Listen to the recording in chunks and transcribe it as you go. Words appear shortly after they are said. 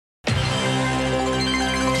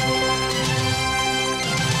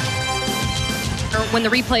when the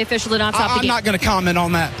replay official did not stop the game. I'm not going to comment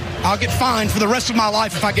on that. I'll get fined for the rest of my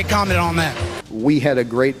life if I get commented on that. We had a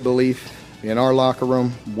great belief in our locker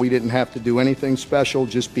room. We didn't have to do anything special,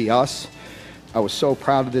 just be us. I was so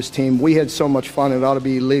proud of this team. We had so much fun, it ought to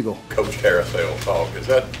be illegal. Coach Carousel talk, is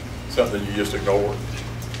that something you just ignore?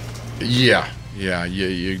 Yeah,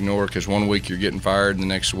 you ignore it because one week you're getting fired and the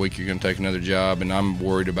next week you're going to take another job, and I'm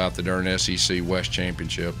worried about the darn SEC West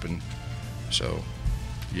Championship. And so,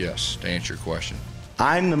 yes, to answer your question.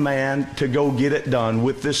 I'm the man to go get it done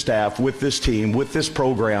with this staff, with this team, with this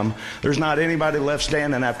program. There's not anybody left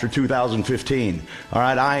standing after 2015. All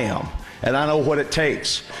right, I am. And I know what it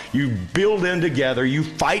takes. You build in together, you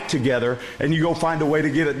fight together, and you go find a way to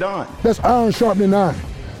get it done. That's iron sharpening iron.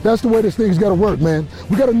 That's the way this thing's got to work, man.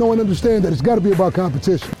 We got to know and understand that it's got to be about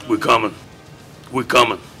competition. We're coming,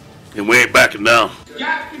 and we ain't backing down.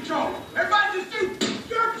 Gas control. Everybody just do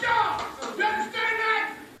your job. You understand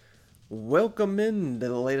that? Welcome into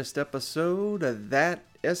the latest episode of That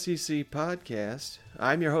SEC Podcast.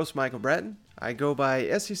 I'm your host, Michael Bratton. I go by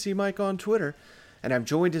SEC Mike on Twitter. And I'm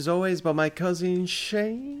joined, as always, by my cousin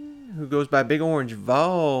Shane, who goes by Big Orange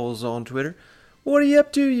Vols on Twitter. What are you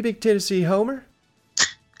up to, you big Tennessee homer?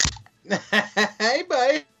 Hey,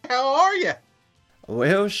 buddy. How are you?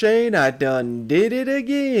 Well, Shane, I done did it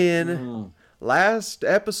again. Last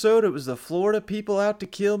episode, it was the Florida people out to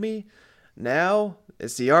kill me. Now,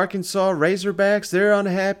 it's the Arkansas Razorbacks. They're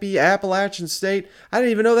unhappy. Appalachian State. I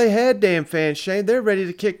didn't even know they had damn fans, Shane. They're ready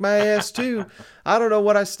to kick my ass, too. I don't know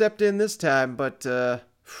what I stepped in this time, but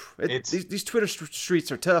these Twitter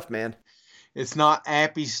streets are tough, man. It's not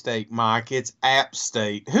Appy State, Mike. It's App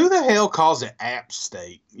State. Who the hell calls it App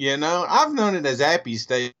State? You know, I've known it as Appy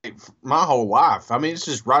State my whole life. I mean, it's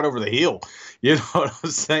just right over the hill. You know what I'm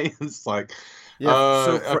saying? It's like...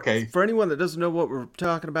 Yeah, okay. For anyone that doesn't know what we're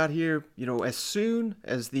talking about here, you know, as soon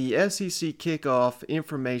as the SEC kickoff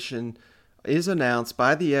information is announced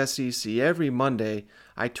by the SEC every Monday,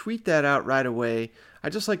 I tweet that out right away. I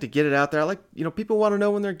just like to get it out there. I like, you know, people want to know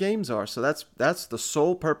when their games are, so that's the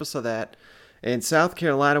sole purpose of that. And South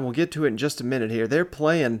Carolina, we'll get to it in just a minute here. They're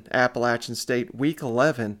playing Appalachian State Week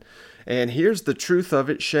 11, and here's the truth of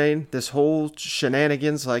it, Shane. This whole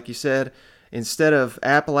shenanigans, like you said, instead of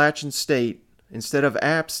Appalachian State. Instead of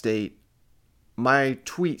App State, my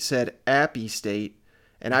tweet said Appy State,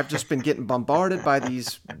 and I've just been getting bombarded by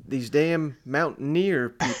these damn Mountaineer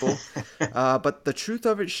people. But the truth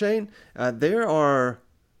of it, Shane, there are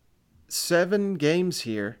 7 games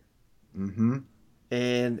here,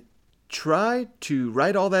 and try to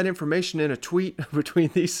write all that information in a tweet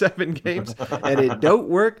between these 7 games, and it don't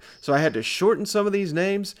work. So I had to shorten some of these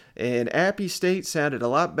names, and Appy State sounded a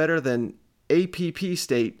lot better than APP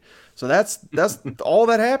State. So that's all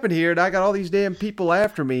that happened here, and I got all these damn people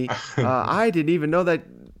after me. I didn't even know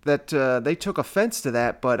that they took offense to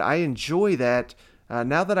that, but I enjoy that.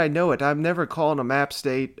 Now that I know it, I'm never calling them App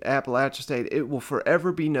State, Appalachian State. It will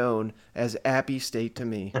forever be known as Appy State to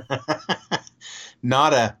me.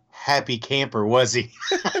 Not a happy camper, was he?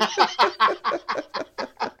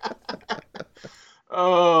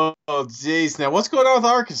 Oh, jeez. Now, what's going on with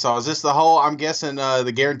Arkansas? Is this the whole, I'm guessing,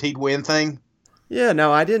 the guaranteed win thing? Yeah,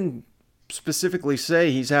 no, I didn't specifically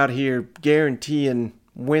say he's out here guaranteeing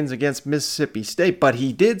wins against Mississippi State, but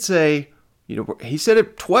he did say, you know, he said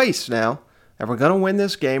it twice now, that we're going to win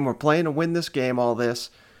this game, we're playing to win this game, all this,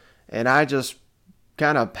 and I just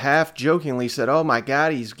kind of half-jokingly said, oh my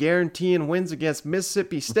God, he's guaranteeing wins against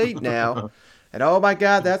Mississippi State now, and oh my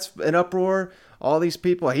God, that's an uproar, all these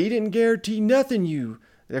people, he didn't guarantee nothing, you.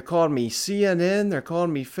 They're calling me CNN, they're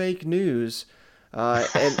calling me fake news.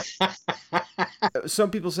 And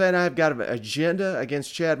some people saying I've got an agenda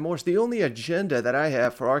against Chad Morris. The only agenda that I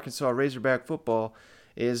have for Arkansas Razorback football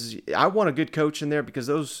is I want a good coach in there because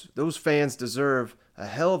those fans deserve a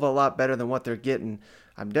hell of a lot better than what they're getting.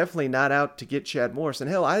 I'm definitely not out to get Chad Morris. And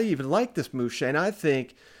hell, I even like this move, Shane. I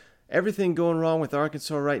think everything going wrong with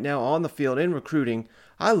Arkansas right now on the field in recruiting,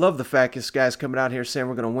 I love the fact this guy's coming out here saying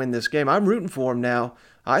we're going to win this game. I'm rooting for him now.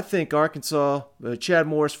 I think Arkansas, Chad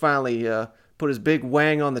Morris finally put his big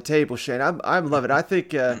wang on the table, Shane. I love it. I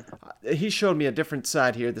think he showed me a different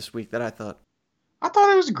side here this week that I thought. I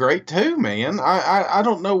thought it was great too, man. I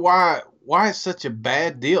don't know why it's such a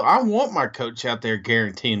bad deal. I want my coach out there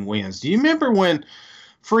guaranteeing wins. Do you remember when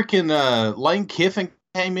freaking Lane Kiffin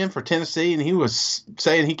came in for Tennessee and he was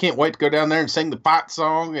saying he can't wait to go down there and sing the fight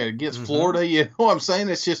song against Florida? You know what I'm saying?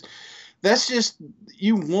 That's just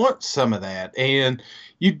you want some of that, and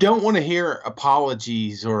you don't want to hear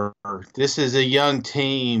apologies or this is a young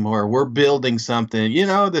team or we're building something. You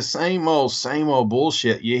know, the same old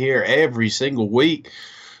bullshit you hear every single week.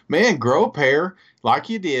 Man, grow a pair like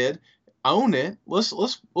you did own it.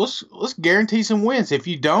 Let's guarantee some wins. If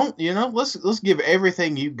you don't, let's give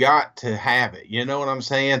everything you got to have it. You know what I'm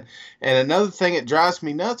saying? And another thing that drives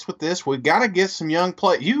me nuts with this, we've got to get some young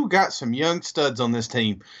play. You got some young studs on this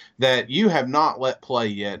team that you have not let play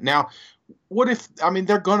yet. Now, what if,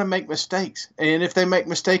 they're going to make mistakes. And if they make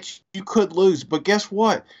mistakes, you could lose. But guess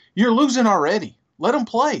what? You're losing already. Let them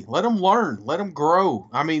play. Let them learn. Let them grow.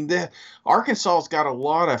 Arkansas's got a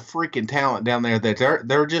lot of freaking talent down there that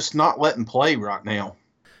they're just not letting play right now.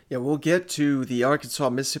 Yeah, we'll get to the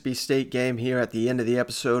Arkansas-Mississippi State game here at the end of the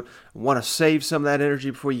episode. I want to save some of that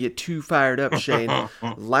energy before you get too fired up, Shane.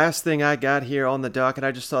 Last thing I got here on the docket,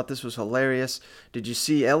 I just thought this was hilarious. Did you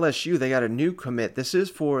see LSU? They got a new commit. This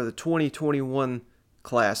is for the 2021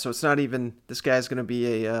 class, so it's not even, this guy's going to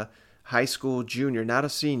be a high school junior, not a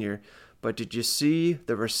senior. But did you see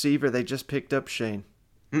the receiver they just picked up, Shane?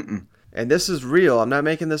 Mm-mm. And this is real. I'm not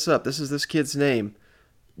making this up. This is this kid's name.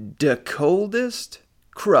 DeColdest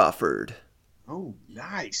Crawford. Oh,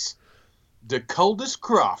 nice. DeColdest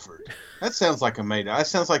Crawford. That sounds like that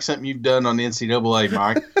sounds like something you've done on the NCAA,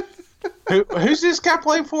 Mike. Who's this guy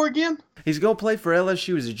playing for again? He's going to play for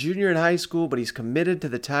LSU. He's a junior in high school, but he's committed to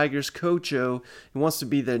the Tigers. Coach O, he wants to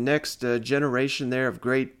be the next generation there of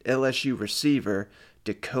great LSU receiver.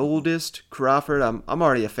 DeColdest Crawford. I'm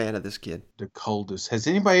already a fan of this kid. DeColdest. Has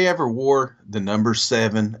anybody ever wore the number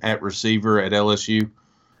 7 at receiver at LSU?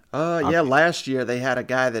 Yeah, last year they had a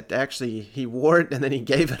guy that actually, he wore it and then he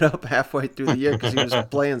gave it up halfway through the year because he was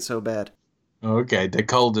playing so bad. Okay,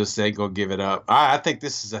 DeColdest ain't going to give it up. I think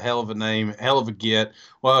this is a hell of a name, hell of a get.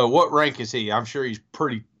 Well, what rank is he? I'm sure he's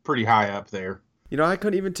pretty high up there. I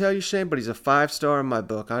couldn't even tell you, Shane, but he's a 5-star in my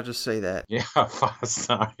book. I'll just say that. Yeah,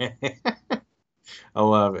 5-star. I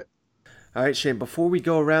love it. All right, Shane, before we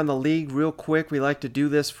go around the league real quick, we like to do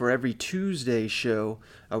this for every Tuesday show.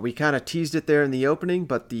 We kind of teased it there in the opening,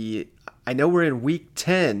 but I know we're in week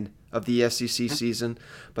 10 of the SEC season,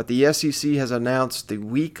 but the SEC has announced the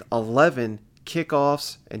week 11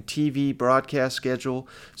 kickoffs and TV broadcast schedule.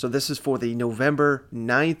 So this is for the November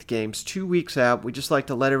 9th games, 2 weeks out. We just like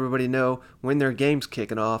to let everybody know when their game's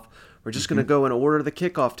kicking off. We're just going to go in order of the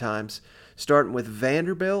kickoff times, starting with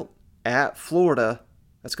Vanderbilt at Florida.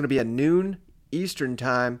 That's going to be at noon Eastern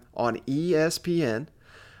time on ESPN.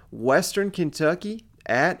 Western Kentucky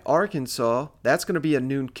at Arkansas. That's going to be a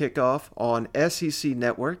noon kickoff on SEC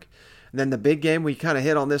Network. And then the big game, we kind of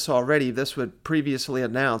hit on this already. This was previously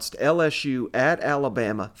announced. LSU at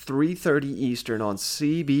Alabama, 3:30 Eastern on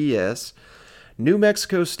CBS. New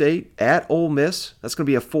Mexico State at Ole Miss. That's going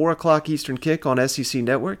to be a 4 o'clock Eastern kick on SEC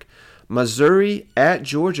Network. Missouri at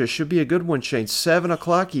Georgia should be a good one, Shane. 7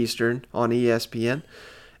 o'clock Eastern on ESPN.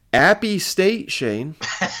 Appy State, Shane,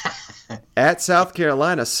 at South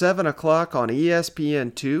Carolina, 7 o'clock on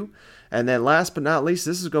ESPN2. And then last but not least,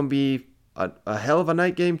 this is going to be a hell of a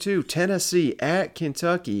night game too. Tennessee at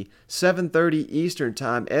Kentucky, 7:30 Eastern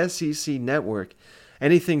time, SEC Network.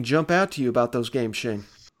 Anything jump out to you about those games, Shane?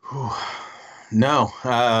 No.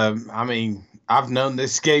 I've known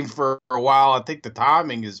this game for a while. I think the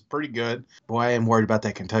timing is pretty good. Boy, I am worried about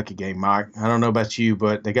that Kentucky game, Mike. I don't know about you,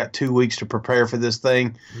 but they got 2 weeks to prepare for this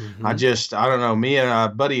thing. Mm-hmm. I don't know. Me and a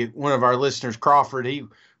buddy, one of our listeners, Crawford,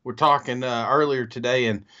 we're talking earlier today,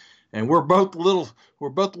 and we're both a little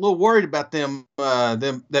worried about them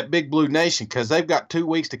that Big Blue Nation, because they've got 2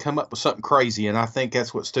 weeks to come up with something crazy, and I think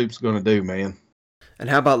that's what Stoops going to do, man. And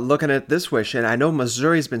how about looking at it this way, Shane? I know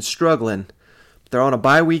Missouri's been struggling. They're on a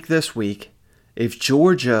bye week this week. If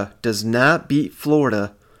Georgia does not beat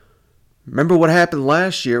Florida, remember what happened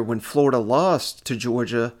last year when Florida lost to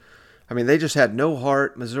Georgia? They just had no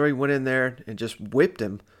heart. Missouri went in there and just whipped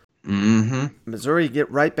them. Mm-hmm. Missouri get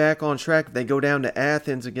right back on track. They go down to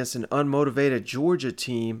Athens against an unmotivated Georgia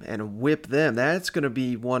team and whip them. That's going to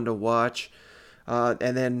be one to watch.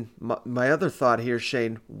 And then my other thought here,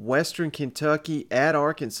 Shane, Western Kentucky at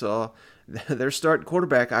Arkansas. Their starting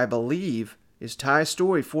quarterback, I believe, is Ty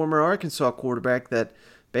Story, former Arkansas quarterback that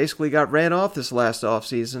basically got ran off this last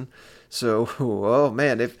offseason. So, oh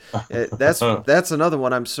man, that's another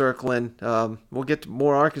one I'm circling. We'll get to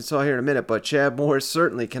more Arkansas here in a minute, but Chad Morris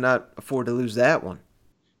certainly cannot afford to lose that one.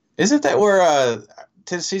 Isn't that where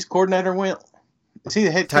Tennessee's coordinator went? Is he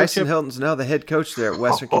the head coach? Tyson Hilton's now the head coach there at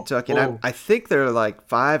Western Kentucky, and I think they're like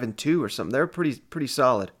 5-2 or something. They're pretty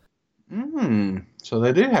solid. So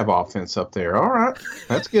they do have offense up there. All right,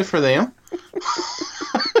 that's good for them.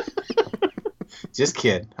 Just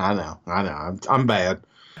kidding. I know. I'm bad.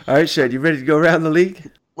 All right, Shad, you ready to go around the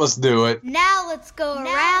league? Let's do it. Now let's go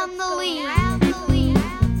around the league.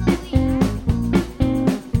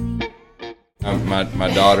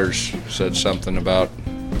 My daughters said something about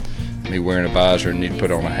me wearing a visor and need to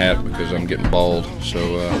put on a hat because I'm getting bald.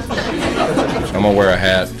 So I'm going to wear a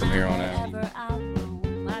hat from here on out.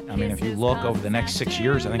 I mean, if you look over the next 6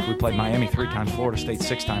 years, I think we played Miami 3 times, Florida State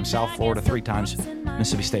 6 times, South Florida 3 times,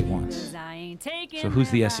 Mississippi State once. So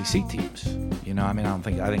who's the SEC teams? You know, I mean, I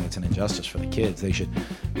think it's an injustice for the kids.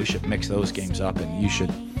 We should mix those games up, and you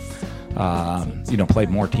should, play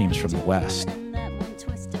more teams from the West.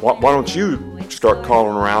 Why don't you start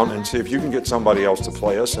calling around and see if you can get somebody else to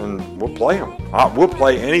play us, and we'll play them. We'll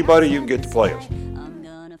play anybody you can get to play us.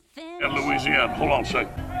 At Louisiana, hold on a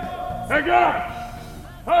second. Hey, guys!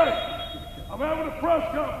 Hey! I'm having a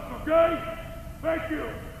press conference, okay? Thank you.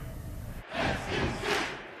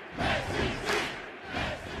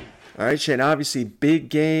 All right, Shane, obviously big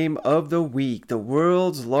game of the week. The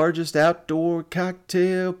world's largest outdoor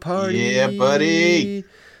cocktail party. Yeah, buddy.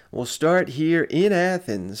 We'll start here in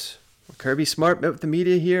Athens. Kirby Smart met with the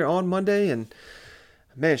media here on Monday, and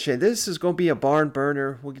man, Shane, this is going to be a barn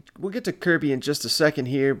burner. We'll get to Kirby in just a second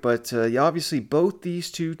here, but obviously both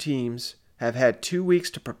these two teams have had 2 weeks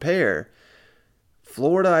to prepare.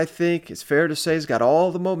 Florida, I think, it's fair to say, has got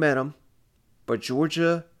all the momentum, but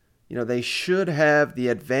Georgia, they should have the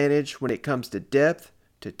advantage when it comes to depth,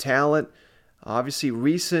 to talent. Obviously,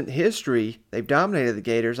 recent history, they've dominated the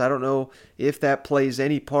Gators. I don't know if that plays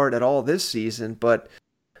any part at all this season, but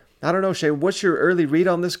I don't know, Shane, what's your early read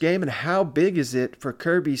on this game, and how big is it for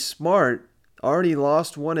Kirby Smart? Already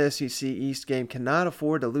lost one SEC East game, cannot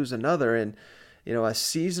afford to lose another, and a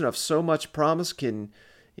season of so much promise can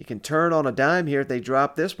turn on a dime here if they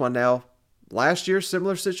drop this one. Now, last year,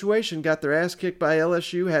 similar situation, got their ass kicked by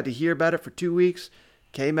LSU, had to hear about it for 2 weeks,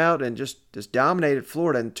 came out and just dominated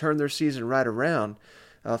Florida and turned their season right around.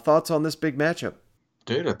 Thoughts on this big matchup?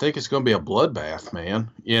 Dude, I think it's going to be a bloodbath, man.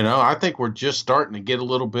 I think we're just starting to get a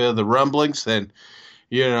little bit of the rumblings, and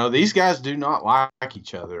these guys do not like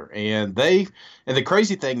each other. And the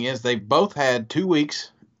crazy thing is they've both had 2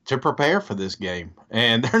 weeks to prepare for this game,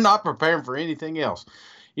 and they're not preparing for anything else.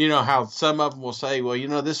 How some of them will say,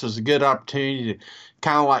 well, this was a good opportunity to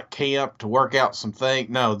kind of like camp to work out some things.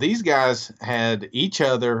 No, these guys had each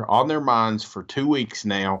other on their minds for 2 weeks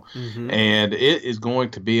now, and it is going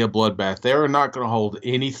to be a bloodbath. They're not going to hold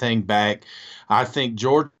anything back. I think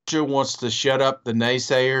Georgia wants to shut up the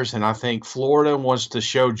naysayers, and I think Florida wants to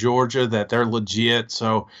show Georgia that they're legit.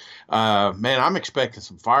 So, man, I'm expecting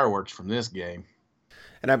some fireworks from this game.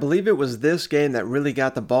 And I believe it was this game that really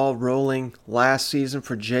got the ball rolling last season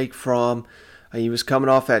for Jake Fromm. He was coming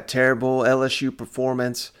off that terrible LSU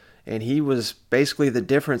performance, and he was basically the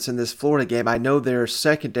difference in this Florida game. I know their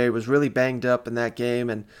secondary was really banged up in that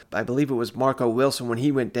game, and I believe it was Marco Wilson when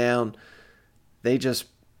he went down. They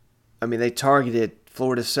targeted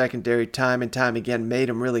Florida's secondary time and time again, made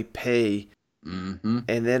them really pay. And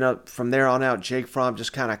then from there on out, Jake Fromm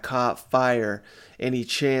just kind of caught fire. Any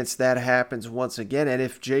chance that happens once again? And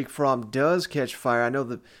if Jake Fromm does catch fire, I know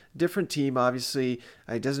the different team, obviously,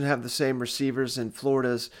 doesn't have the same receivers in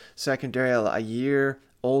Florida's secondary, a year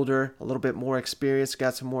older, a little bit more experienced,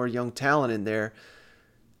 got some more young talent in there.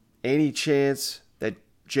 Any chance that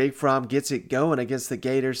Jake Fromm gets it going against the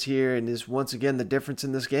Gators here and is once again the difference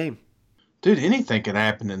in this game? Dude, anything can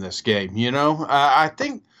happen in this game,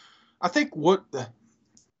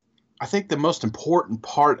 I think the most important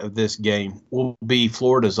part of this game will be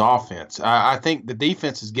Florida's offense. I think the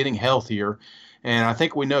defense is getting healthier, and I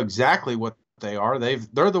think we know exactly what they are.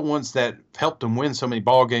 They're the ones that helped them win so many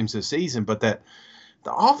ball games this season, but that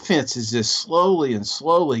the offense is just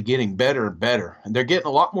slowly getting better and better. And they're getting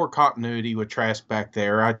a lot more continuity with Trask back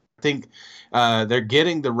there. I think they're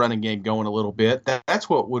getting the running game going a little bit. That's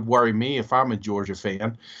what would worry me if I'm a Georgia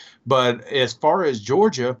fan. But as far as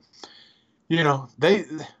Georgia,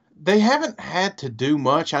 they haven't had to do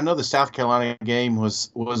much. I know the South Carolina game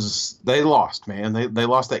was they lost, man. They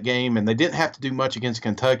lost that game, and they didn't have to do much against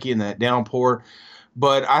Kentucky in that downpour.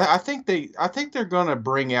 But I think they're going to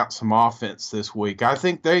bring out some offense this week. I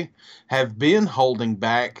think they have been holding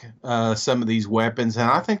back some of these weapons,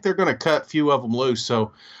 and I think they're going to cut a few of them loose.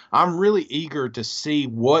 So I'm really eager to see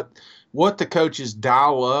what the coaches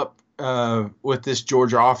dial up with this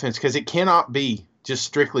Georgia offense, because it cannot be just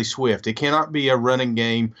strictly Swift. It cannot be a running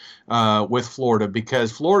game with Florida,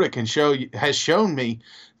 because Florida has shown me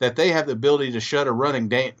that they have the ability to shut the running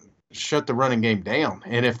game down.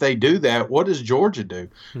 And if they do that, what does Georgia do?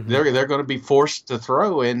 They're going to be forced to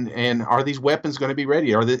throw. And are these weapons going to be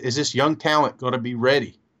ready? Is this young talent going to be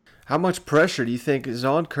ready? How much pressure do you think is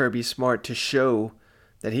on Kirby Smart to show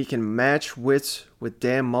that he can match wits with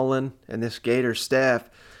Dan Mullen and this Gator staff?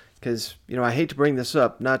 Because, I hate to bring this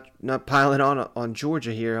up, not piling on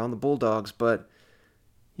Georgia here, on the Bulldogs, but,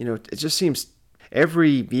 it just seems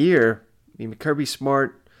every year, I mean, Kirby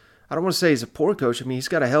Smart, I don't want to say he's a poor coach. I mean, he's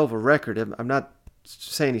got a hell of a record. I'm not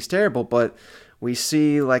saying he's terrible, but we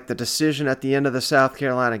see like the decision at the end of the South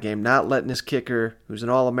Carolina game, not letting his kicker, who's an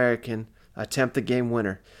All-American, attempt the game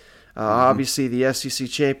winner. Obviously, the SEC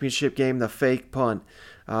championship game, the fake punt.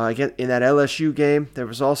 Again, in that LSU game, there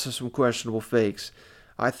was also some questionable fakes.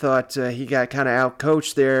 I thought he got kind of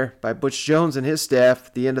out-coached there by Butch Jones and his staff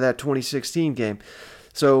at the end of that 2016 game.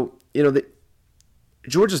 So,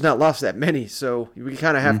 Georgia's not lost that many, so we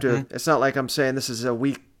kind of have to – it's not like I'm saying this is a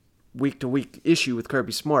week-to-week issue with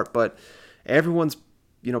Kirby Smart, but everyone's,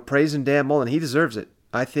 praising Dan Mullen. He deserves it.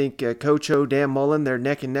 I think Coach O, Dan Mullen, they're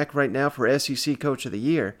neck and neck right now for SEC Coach of the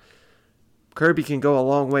Year. Kirby can go a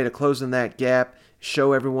long way to closing that gap,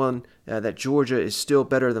 show everyone that Georgia is still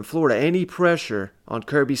better than Florida. Any pressure on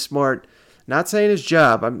Kirby Smart, not saying his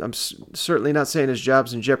job, I'm certainly not saying his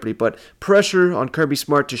job's in jeopardy, but pressure on Kirby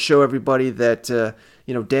Smart to show everybody that,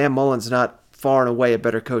 Dan Mullen's not far and away a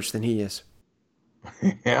better coach than he is.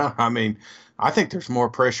 Yeah, I mean, I think there's more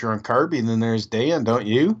pressure on Kirby than there's Dan, don't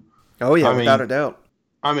you? Oh, yeah, without a doubt.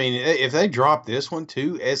 I mean, if they drop this one,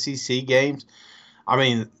 2 SEC games, I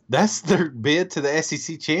mean, that's their bid to the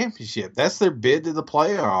SEC championship. That's their bid to the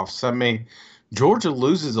playoffs. I mean, Georgia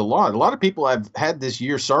loses a lot. A lot of people have had this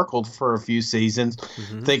year circled for a few seasons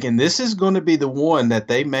thinking this is going to be the one that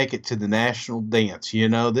they make it to the national dance.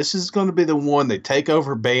 This is going to be the one they take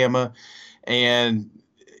over Bama. And,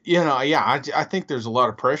 I think there's a lot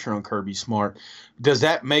of pressure on Kirby Smart. Does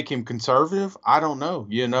that make him conservative? I don't know.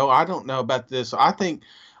 I don't know about this. I think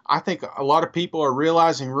a lot of people are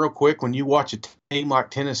realizing real quick when you watch a team like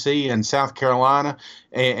Tennessee and South Carolina,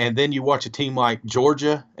 and then you watch a team like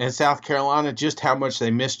Georgia and South Carolina, just how much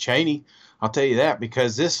they miss Chaney. I'll tell you that,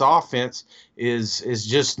 because this offense is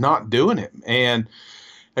just not doing it. And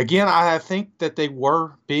again, I think that they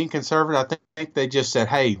were being conservative. I think they just said,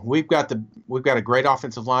 "Hey, we've got a great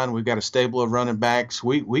offensive line. We've got a stable of running backs.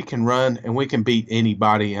 We can run and we can beat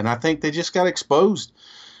anybody." And I think they just got exposed.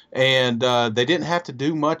 And they didn't have to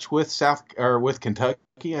do much with Kentucky.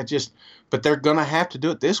 But they're going to have to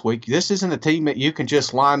do it this week. This isn't a team that you can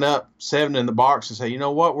just line up 7 in the box and say, you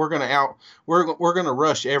know what, we're going to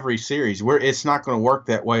rush every series. It's not going to work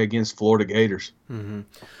that way against Florida Gators. Mm-hmm.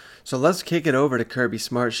 So let's kick it over to Kirby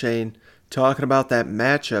Smart, Shane, talking about that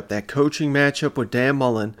matchup, that coaching matchup with Dan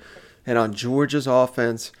Mullen, and on Georgia's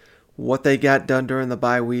offense, what they got done during the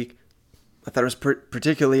bye week. I thought it was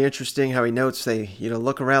particularly interesting how he notes they,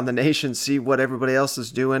 look around the nation, see what everybody else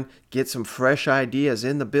is doing, get some fresh ideas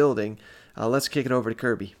in the building. Let's kick it over to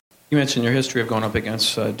Kirby. You mentioned your history of going up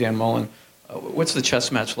against Dan Mullen. What's the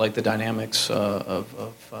chess match like, the dynamics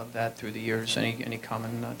of that through the years? Any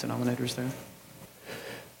common denominators there?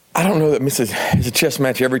 I don't know that it's a chess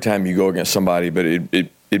match every time you go against somebody, but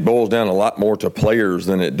it boils down a lot more to players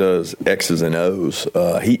than it does X's and O's.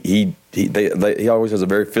 He always has a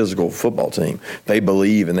very physical football team. They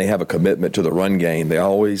believe and they have a commitment to the run game. They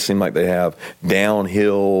always seem like they have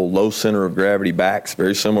downhill, low center of gravity backs,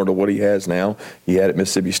 very similar to what he has now. He had at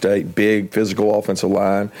Mississippi State, big physical offensive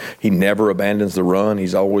line. He never abandons the run.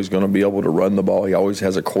 He's always going to be able to run the ball. He always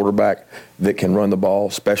has a quarterback that can run the ball,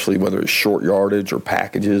 especially whether it's short yardage or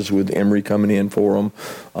packages with Emory coming in for him.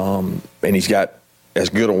 And he's got as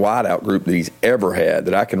good a wideout group that he's ever had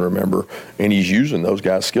that I can remember, and he's using those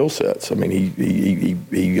guys' skill sets. I mean,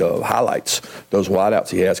 he highlights those wideouts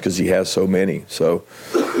he has because he has so many. So,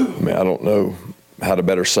 I don't know how to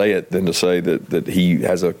better say it than to say that he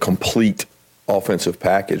has a complete offensive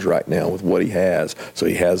package right now with what he has. So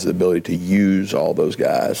he has the ability to use all those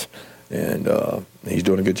guys, and he's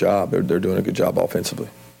doing a good job. They're doing a good job offensively.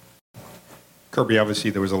 Kirby,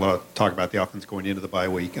 obviously there was a lot of talk about the offense going into the bye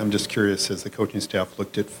week. I'm just curious, as the coaching staff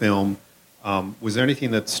looked at film, was there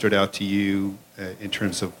anything that stood out to you in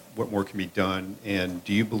terms of what more can be done? And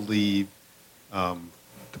do you believe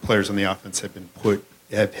the players on the offense have been put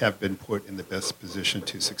in the best position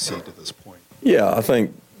to succeed to this point? Yeah, I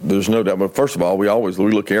think there's no doubt. But first of all, we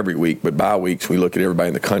look every week, but bye weeks we look at everybody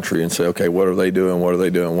in the country and say, okay, what are they doing? What are they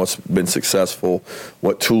doing? What's been successful?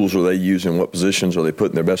 What tools are they using? What positions are they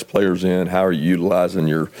putting their best players in? How are you utilizing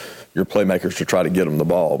your playmakers to try to get them the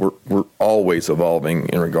ball? We're always evolving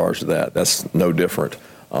in regards to that. That's no different.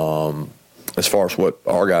 As far as what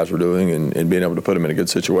our guys are doing and being able to put them in a good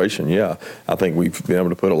situation, yeah. I think we've been able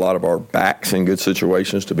to put a lot of our backs in good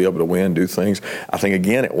situations to be able to win, do things. I think,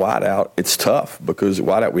 again, at wideout, it's tough because at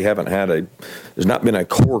wideout we haven't had there's not been a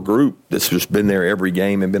core group that's just been there every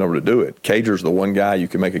game and been able to do it. Cager's the one guy you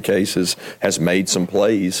can make a case has made some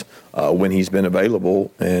plays when he's been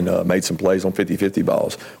available and made some plays on 50-50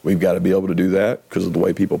 balls. We've got to be able to do that because of the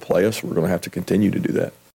way people play us. We're going to have to continue to do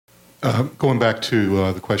that. Going back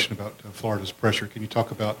to the question about Florida's pressure, can you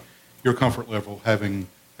talk about your comfort level having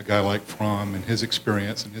a guy like Fromm and his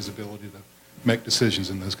experience and his ability to make decisions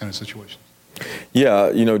in those kind of situations?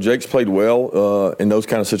 Yeah, Jake's played well in those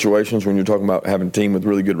kind of situations when you're talking about having a team with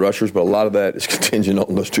really good rushers, but a lot of that is contingent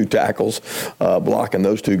on those two tackles blocking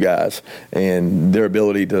those two guys and their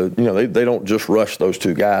ability to, they don't just rush those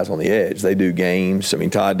two guys on the edge. They do games. I mean,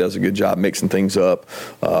 Todd does a good job mixing things up,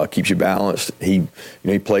 keeps you balanced. He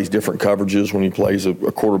plays different coverages when he plays a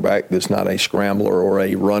quarterback that's not a scrambler or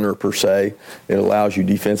a runner per se. It allows you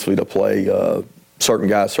defensively to play certain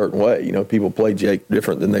guys a certain way. People play Jake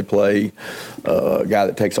different than they play a guy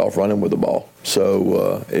that takes off running with the ball.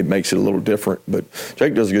 So it makes it a little different. But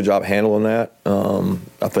Jake does a good job handling that.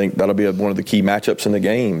 I think that'll be one of the key matchups in the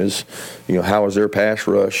game is, how does their pass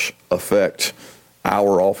rush affect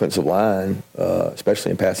our offensive line,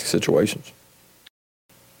 especially in passing situations.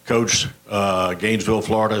 Coach, Gainesville,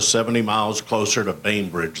 Florida is 70 miles closer to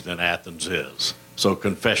Bainbridge than Athens is. So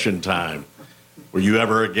confession time. Were you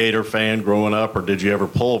ever a Gator fan growing up, or did you ever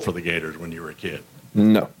pull for the Gators when you were a kid?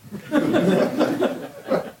 No.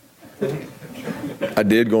 I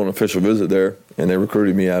did go on an official visit there, and they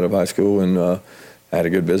recruited me out of high school, and I had a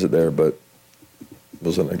good visit there, but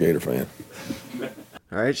wasn't a Gator fan.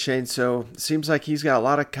 All right, Shane, so it seems like he's got a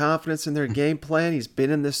lot of confidence in their game plan. He's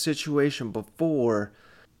been in this situation before.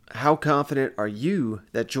 How confident are you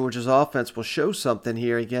that Georgia's offense will show something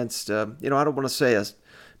here against, I don't want to say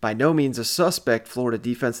by no means a suspect Florida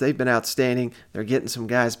defense. They've been outstanding. They're getting some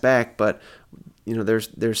guys back, but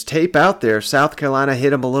there's tape out there. South Carolina hit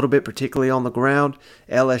them a little bit, particularly on the ground.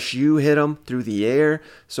 LSU hit them through the air.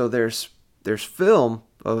 So there's film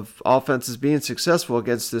of offenses being successful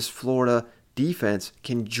against this Florida defense.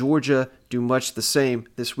 Can Georgia do much the same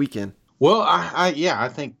this weekend? Well, I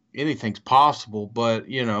think anything's possible, but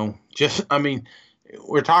we're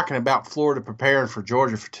talking about Florida preparing for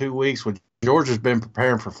Georgia for 2 weeks. Georgia's been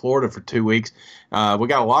preparing for Florida for 2 weeks. We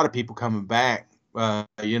got a lot of people coming back.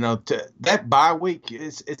 That bye week,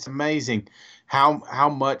 it's amazing how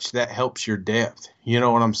much that helps your depth. You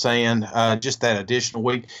know what I'm saying? Just that additional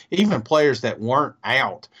week. Even players that weren't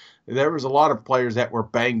out. There was a lot of players that were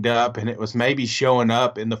banged up, and it was maybe showing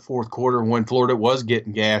up in the fourth quarter when Florida was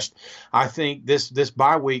getting gashed. I think this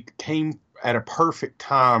bye week came at a perfect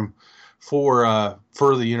time for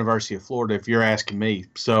the University of Florida, if you're asking me.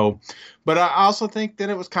 So, but I also think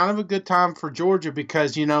that it was kind of a good time for Georgia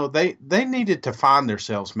because, they needed to find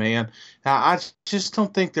themselves, man. I just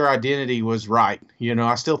don't think their identity was right.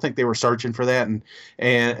 I still think they were searching for that.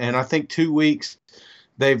 And I think 2 weeks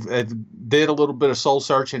they've did a little bit of soul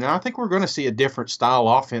searching. And I think we're going to see a different style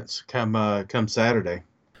offense come Saturday.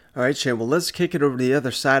 All right, Shane. Well, let's kick it over to the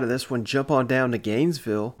other side of this one. Jump on down to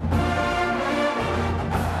Gainesville.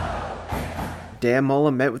 Dan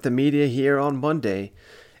Mullen met with the media here on Monday,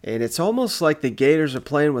 and it's almost like the Gators are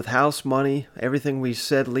playing with house money. Everything we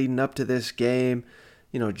said leading up to this game,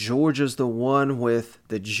 Georgia's the one with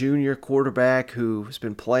the junior quarterback who's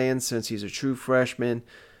been playing since he's a true freshman.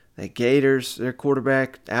 The Gators, their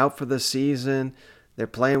quarterback out for the season. They're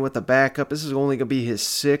playing with a backup. This is only going to be his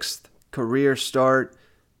 6th career start,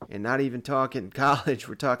 and not even talking college.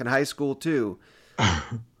 We're talking high school too.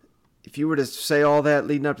 If you were to say all that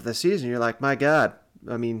leading up to the season, you're like, my God,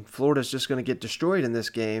 Florida's just going to get destroyed in this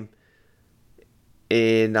game.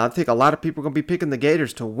 And I think a lot of people are going to be picking the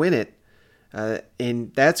Gators to win it.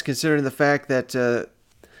 And that's considering the fact that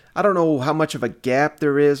I don't know how much of a gap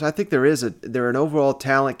there is. I think there's an overall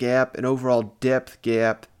talent gap, an overall depth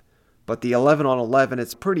gap. But the 11 on 11,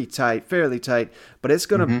 it's pretty tight, fairly tight. But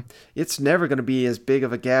it's never going to be as big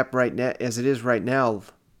of a gap right now as it is right now,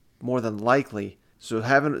 more than likely. So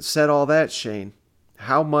having said all that, Shane,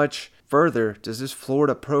 how much further does this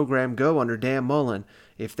Florida program go under Dan Mullen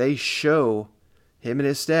if they show him and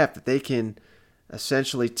his staff that they can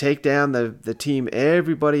essentially take down the team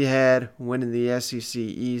everybody had winning the SEC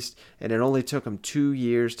East, and it only took them 2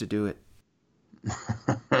 years to do it?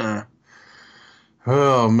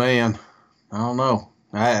 Oh, man. I don't know.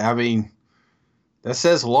 That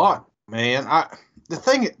says a lot, man. The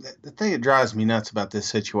thing that drives me nuts about this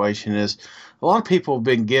situation is a lot of people have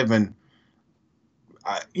been giving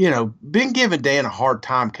Dan a hard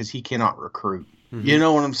time because he cannot recruit. Mm-hmm. You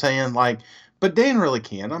know what I'm saying? But Dan really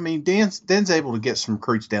can. Dan's able to get some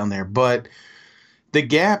recruits down there, but the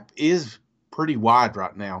gap is pretty wide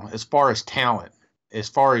right now as far as talent. As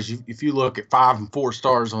far as if you look at 5 and 4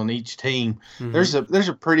 stars on each team, mm-hmm. there's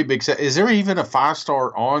a pretty big set. Is there even a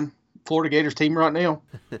 5-star on Florida Gators team right now?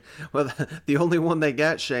 Well, the only one they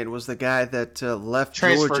got, Shane, was the guy that left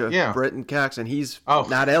Georgia, Brenton Cox, and he's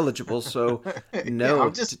not eligible. So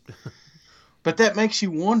no. But that makes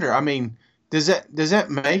you wonder. I mean, does that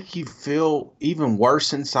make you feel even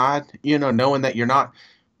worse inside? Knowing that you're not.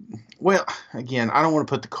 Well, again, I don't want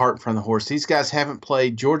to put the cart in front of the horse. These guys haven't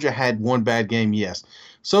played. Georgia had one bad game, yes.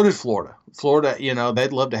 So did Florida. Florida,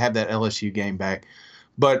 they'd love to have that LSU game back.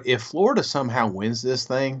 But if Florida somehow wins this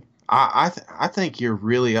thing, I think you're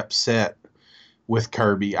really upset with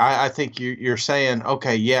Kirby. I think you're saying,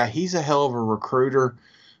 okay, yeah, he's a hell of a recruiter,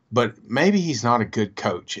 but maybe he's not a good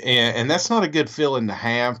coach. And that's not a good feeling to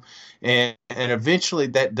have. And eventually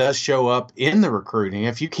that does show up in the recruiting.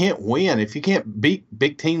 If you can't win, if you can't beat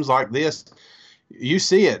big teams like this, you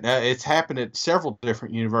see it. It's happened at several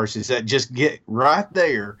different universities that just get right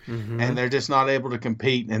there, and they're just not able to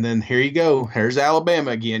compete. And then here you go. There's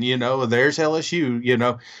Alabama again. There's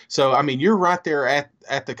LSU. So I mean, you're right there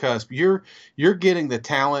at the cusp. You're getting the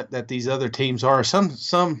talent that these other teams are.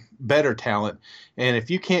 Some better talent. And if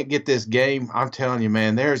you can't get this game, I'm telling you,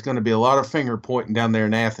 man, there's going to be a lot of finger pointing down there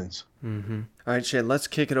in Athens. All right, Shane. Let's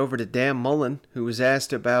kick it over to Dan Mullen, who was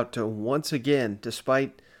asked about once again,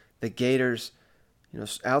 despite the Gators.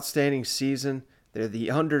 Outstanding season. They're the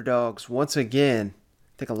underdogs once again.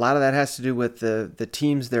 I think a lot of that has to do with the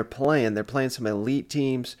teams they're playing. They're playing some elite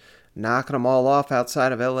teams, knocking them all off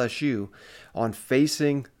outside of LSU. On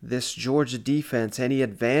facing this Georgia defense, any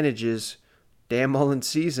advantages Dan Mullen's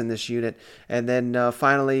season this unit, and then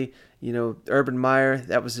finally, Urban Meyer.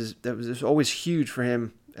 That was always huge for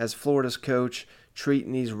him as Florida's coach,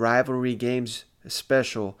 treating these rivalry games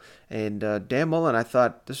special. And Dan Mullen, I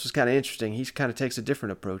thought this was kind of interesting. He kind of takes a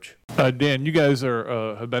different approach. Dan, you guys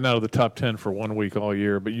have been out of the top 10 for 1 week all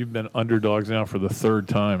year, but you've been underdogs now for the third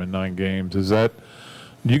time in 9 games. Do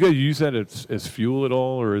you guys use that as fuel at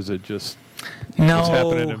all, or is it just what's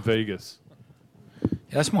happening in Vegas? Yeah,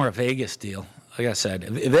 that's more a Vegas deal. Like I said,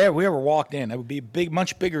 if we ever walked in, it would be a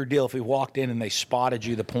much bigger deal if we walked in and they spotted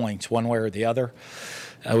you the points one way or the other.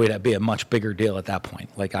 It would be a much bigger deal at that point.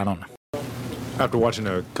 Like, I don't know. After watching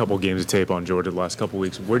a couple games of tape on Georgia the last couple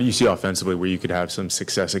weeks, where do you see offensively where you could have some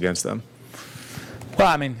success against them? Well,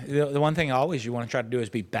 I mean, the one thing always you want to try to do is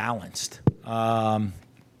be balanced. So, I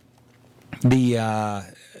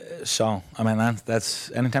mean,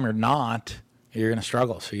 that's anytime you're not, you're going to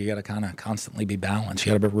struggle. So you got to kind of constantly be balanced.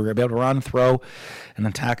 You got to be able to run, throw, and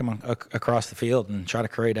attack them across the field and try to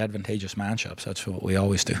create advantageous matchups. That's what we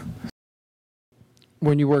always do.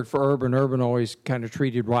 When you worked for Urban always kind of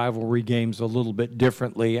treated rivalry games a little bit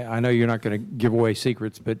differently. I know you're not going to give away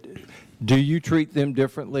secrets, but do you treat them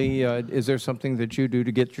differently? Is there something that you do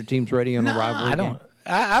to get your teams ready on a rivalry game?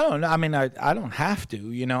 I don't know. I mean, I don't have to.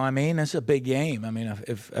 I mean, it's a big game. I mean,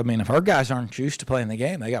 if our guys aren't used to playing the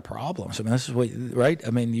game, they got problems. I mean, this is right. I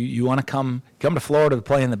mean, you want to come to Florida to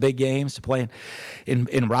play in the big games, to play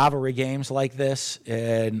in rivalry games like this,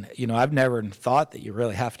 and I've never thought that you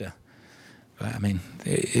really have to. I mean,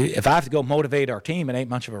 if I have to go motivate our team, it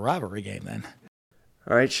ain't much of a rivalry game then.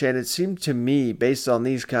 All right, Shannon, it seemed to me, based on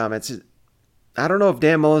these comments, I don't know if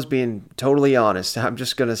Dan Mullen's being totally honest. I'm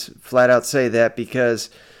just going to flat out say that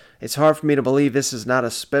because it's hard for me to believe this is not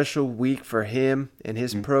a special week for him and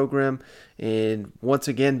his program. And once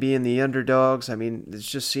again, being the underdogs, I mean, it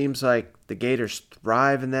just seems like the Gators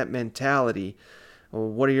thrive in that mentality. Well,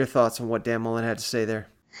 what are your thoughts on what Dan Mullen had to say there?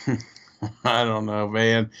 I don't know,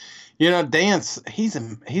 man. Dan's he's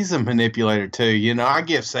a manipulator too. I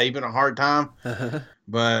give Saban a hard time,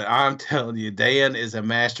 but I'm telling you, Dan is a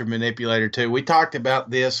master manipulator too. We talked about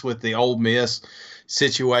this with the Ole Miss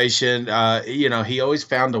situation. He always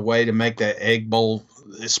found a way to make that Egg Bowl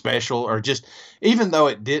special, or just even though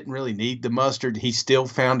it didn't really need the mustard, he still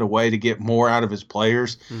found a way to get more out of his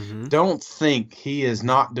players. Don't think he is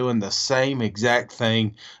not doing the same exact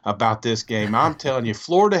thing about this game. I'm telling you,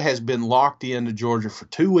 Florida has been locked into Georgia for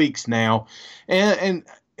 2 weeks now, and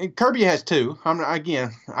Kirby has too. I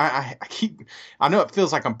know it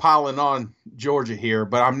feels like I'm piling on Georgia here,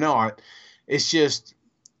 but I'm not. It's just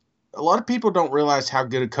a lot of people don't realize how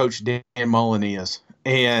good a coach Dan Mullen is,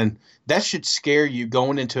 and that should scare you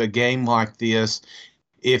going into a game like this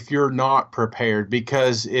if you're not prepared.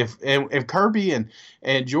 Because if Kirby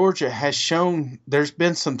and Georgia has shown, there's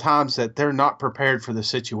been some times that they're not prepared for the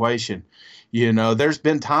situation. There's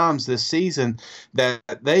been times this season that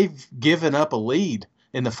they've given up a lead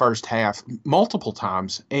in the first half multiple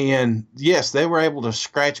times. And yes, they were able to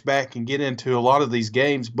scratch back and get into a lot of these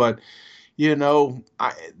games, but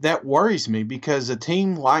that worries me because a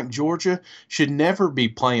team like Georgia should never be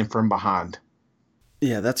playing from behind.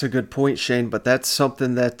 Yeah, that's a good point, Shane, but that's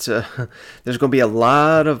something that there's going to be a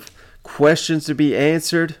lot of questions to be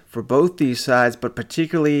answered for both these sides, but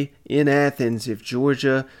particularly in Athens if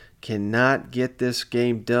Georgia cannot get this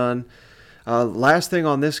game done. Last thing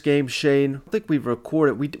on this game, Shane, I think we've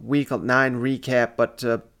recorded, we did week 9 recap, but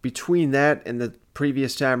between that and the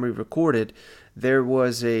previous time we recorded, there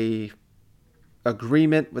was a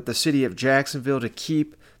agreement with the city of Jacksonville to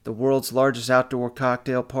keep the world's largest outdoor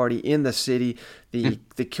cocktail party in the city.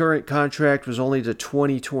 The current contract was only to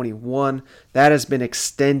 2021. That has been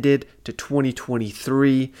extended to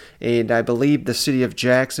 2023, and I believe the city of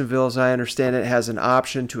Jacksonville, as I understand it, has an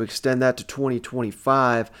option to extend that to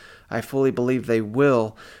 2025. I fully believe they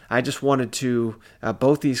will. I just wanted to,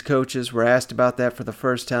 both these coaches were asked about that for the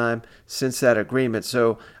first time since that agreement,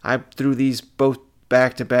 so I threw these both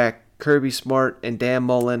back-to-back, Kirby Smart and Dan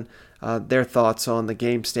Mullen, their thoughts on the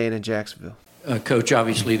game staying in Jacksonville. Coach,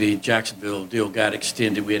 obviously the Jacksonville deal got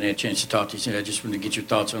extended. We hadn't had a chance to talk to you, so I just wanted to get your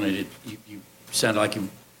thoughts on it. You sounded like you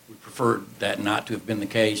preferred that not to have been the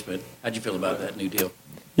case, but how'd you feel about that new deal?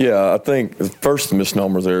 Yeah, I think the first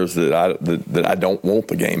misnomer there is that I don't want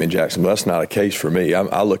the game in Jacksonville. That's not a case for me.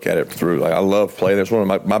 I look at it through, like, I love playing. That's one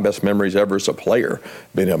of my best memories ever as a player,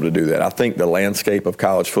 being able to do that. I think the landscape of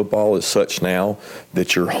college football is such now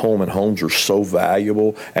that your home and homes are so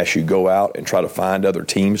valuable as you go out and try to find other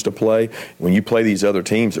teams to play. When you play these other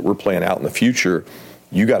teams that we're playing out in the future,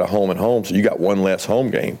 you got a home and home, so you got one less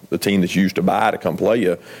home game. The team that you used to buy to come play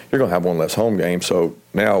you, you're going to have one less home game. So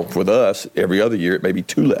now with us, every other year, it may be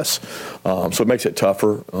 2 less. So it makes it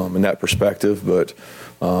tougher in that perspective. But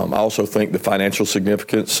I also think the financial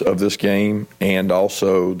significance of this game and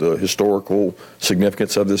also the historical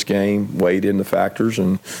significance of this game weighed in the factors,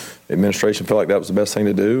 and the administration felt like that was the best thing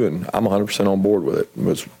to do, and I'm 100% on board with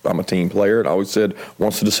it. I'm a team player, and I always said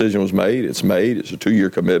once the decision was made. It's a 2-year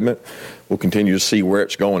commitment. We'll continue to see where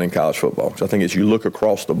it's going in college football. So I think as you look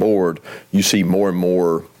across the board, you see more and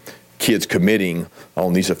more kids committing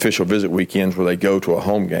on these official visit weekends where they go to a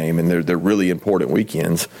home game, and they're really important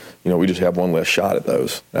weekends. We just have one less shot at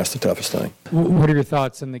those. That's the toughest thing. What are your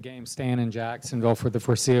thoughts on the game staying in Jacksonville for the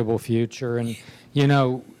foreseeable future? And,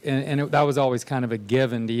 that was always kind of a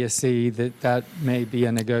given. Do you see that may be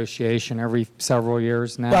a negotiation every several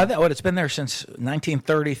years now? Well, it's been there since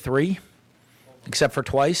 1933, except for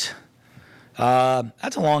twice.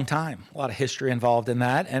 That's a long time. A lot of history involved in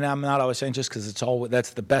that, and I'm not always saying just because that's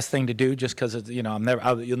the best thing to do. Just because I'm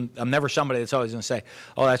never somebody that's always going to say,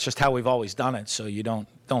 "Oh, that's just how we've always done it." So you don't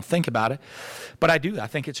think about it. But I do. I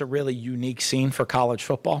think it's a really unique scene for college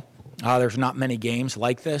football. There's not many games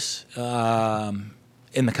like this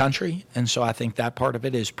in the country, and so I think that part of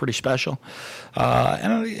it is pretty special.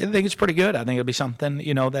 And I think it's pretty good. I think it'll be something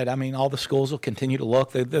that all the schools will continue to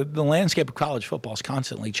look. The landscape of college football is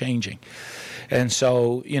constantly changing. And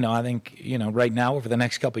so, I think, right now over the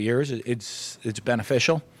next couple of years, it's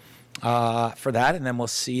beneficial for that. And then we'll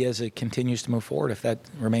see as it continues to move forward if that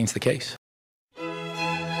remains the case.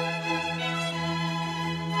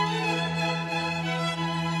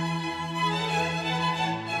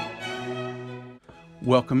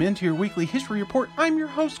 Welcome into your weekly history report. I'm your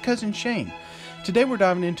host, Cousin Shane. Today we're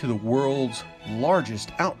diving into the world's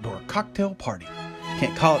largest outdoor cocktail party.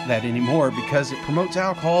 Can't call it that anymore because it promotes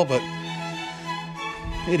alcohol, but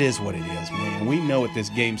it is what it is, man. We know what this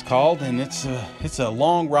game's called, and it's a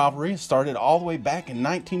long rivalry. It started all the way back in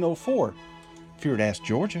 1904. If you were to ask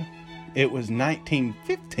Georgia, it was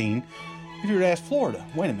 1915. If you were to ask Florida,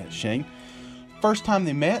 wait a minute, Shane. First time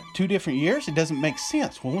they met, 2 different years, it doesn't make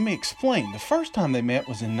sense. Well, let me explain. The first time they met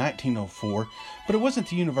was in 1904, but it wasn't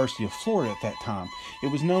the University of Florida at that time. It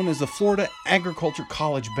was known as the Florida Agriculture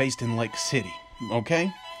College based in Lake City.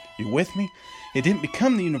 Okay? You with me? It didn't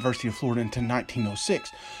become the University of Florida until 1906.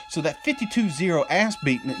 So that 52-0 ass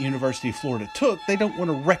beating that University of Florida took, they don't want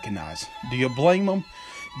to recognize. Do you blame them?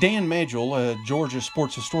 Dan Magel, a Georgia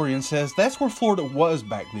sports historian, says that's where Florida was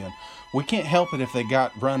back then. We can't help it if they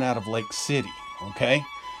got run out of Lake City. Okay?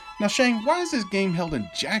 Now, Shane, why is this game held in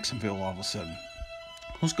Jacksonville all of a sudden?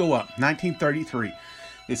 Let's go up. 1933.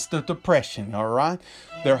 It's the Depression, all right?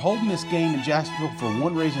 They're holding this game in Jacksonville for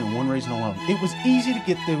one reason and one reason alone. It was easy to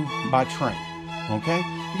get there by train, okay?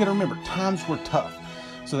 You got to remember, times were tough.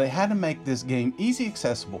 So they had to make this game easy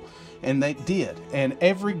accessible, and they did. And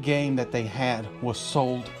every game that they had was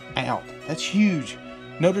sold out. That's huge.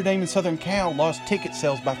 Notre Dame and Southern Cal lost ticket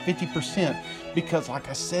sales by 50% because, like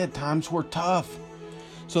I said, times were tough.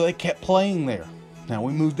 So they kept playing there. Now,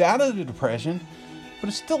 we moved out of the Depression, but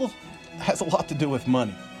it still has a lot to do with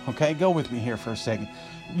money. Okay, go with me here for a second.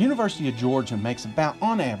 University of Georgia makes about,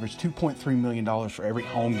 on average, $2.3 million for every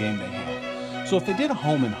home game they have. So if they did a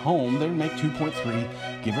home and home, they'd make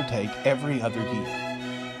 2.3, give or take, every other year.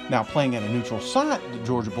 Now, playing at a neutral site, the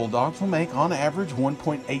Georgia Bulldogs will make, on average,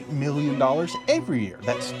 $1.8 million every year.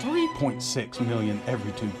 That's $3.6 million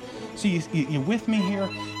every So you with me here?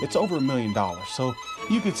 It's over $1 million. So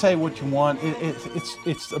you could say what you want.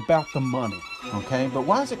 It's about the money, okay? But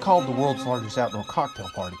why is it called the world's largest outdoor cocktail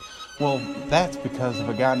party? Well, that's because of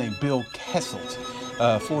a guy named Bill Kesselt,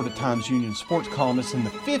 Florida Times Union sports columnist in the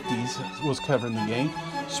 50s, was covering the game,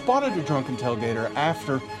 spotted a drunken tailgater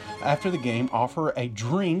after the game offer a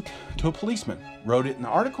drink to a policeman. Wrote it in the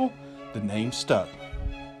article, the name stuck.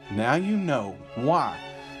 Now you know why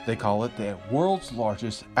they call it the world's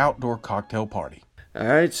largest outdoor cocktail party. All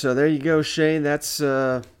right, so there you go, Shane. That's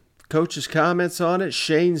Coach's comments on it,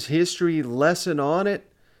 Shane's history lesson on it.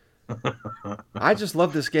 I just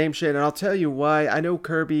love this game, Shane, and I'll tell you why. I know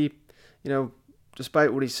Kirby,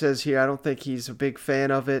 despite what he says here, I don't think he's a big fan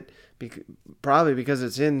of it, probably because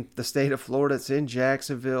it's in the state of Florida, it's in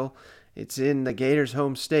Jacksonville, it's in the Gators'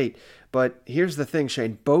 home state. But here's the thing,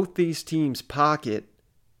 Shane. Both these teams pocket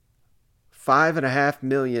 $5.5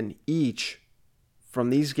 million each from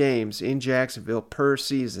these games in Jacksonville per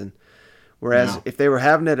season. Whereas if they were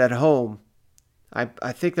having it at home, I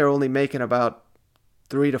think they're only making about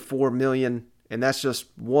 $3 to $4 million, and that's just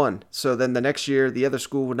one. So then the next year, the other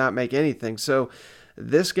school would not make anything. So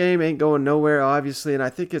this game ain't going nowhere, obviously, and I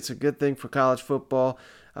think it's a good thing for college football.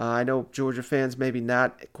 I know Georgia fans maybe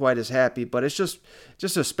not quite as happy, but it's just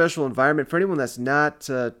a special environment for anyone that's not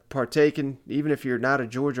partaking. Even if you're not a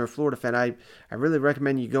Georgia or Florida fan, I really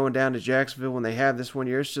recommend you going down to Jacksonville when they have this one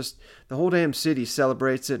year. It's just the whole damn city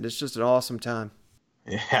celebrates it, and it's just an awesome time.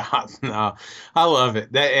 Yeah, no, I love it.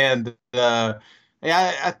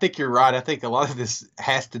 I think you're right. I think a lot of this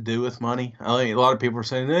has to do with money. I mean, a lot of people are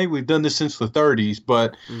saying, "Hey, we've done this since the '30s,"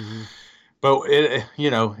 but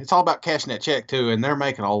it's all about cashing that check too. And they're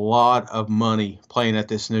making a lot of money playing at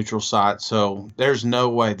this neutral site. So there's no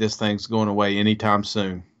way this thing's going away anytime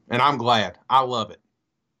soon. And I'm glad. I love it.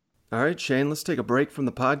 All right, Shane, let's take a break from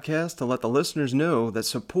the podcast to let the listeners know that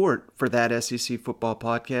support for that SEC football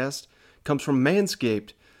podcast comes from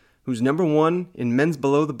Manscaped, who's #1 in men's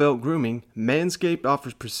below-the-belt grooming. Manscaped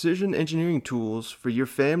offers precision engineering tools for your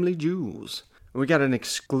family jewels. We got an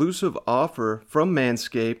exclusive offer from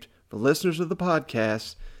Manscaped for listeners of the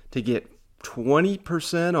podcast to get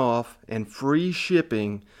 20% off and free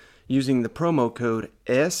shipping using the promo code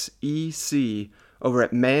SEC over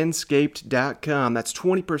at manscaped.com. That's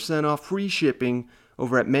 20% off free shipping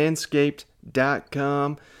over at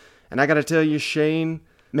manscaped.com. And I got to tell you, Shane,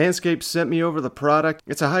 Manscaped sent me over the product.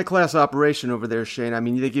 It's a high-class operation over there, Shane. I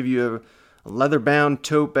mean, they give you a leather-bound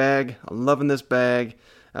tote bag. I'm loving this bag.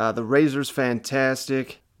 The razor's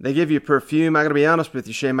fantastic. They give you perfume. I got to be honest with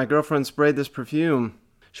you, Shane. My girlfriend sprayed this perfume.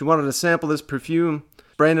 She wanted to sample this perfume,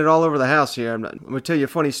 spraying it all over the house here. I'm going to tell you a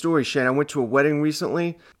funny story, Shane. I went to a wedding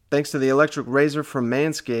recently. Thanks to the electric razor from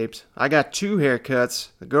Manscaped, I got 2 haircuts.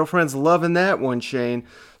 The girlfriend's loving that one, Shane.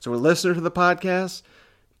 So we're listening to the podcast.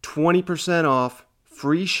 20% off.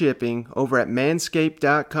 Free shipping over at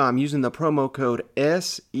manscaped.com using the promo code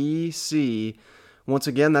SEC. Once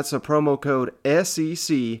again, that's the promo code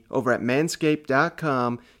SEC over at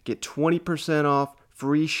manscaped.com. Get 20% off,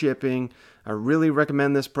 free shipping. I really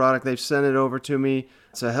recommend this product. They've sent it over to me.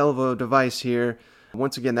 It's a hell of a device here.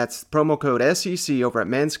 Once again, that's promo code SEC over at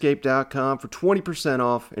manscaped.com for 20%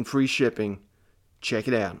 off and free shipping. Check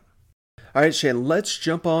it out. All right, Shane, let's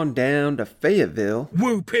jump on down to Fayetteville.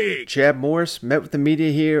 Woo pig! Chad Morris met with the media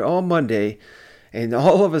here on Monday, and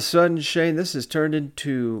all of a sudden, Shane, this has turned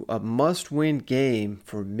into a must-win game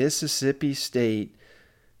for Mississippi State,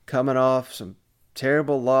 coming off some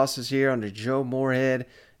terrible losses here under Joe Moorhead,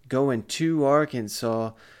 going to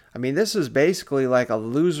Arkansas. I mean, this is basically like a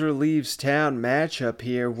loser leaves town matchup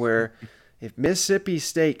here where if Mississippi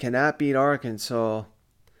State cannot beat Arkansas,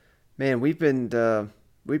 man, we've been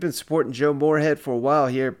supporting Joe Moorhead for a while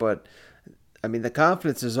here, but I mean, the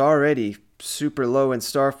confidence is already super low in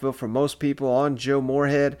Starkville for most people on Joe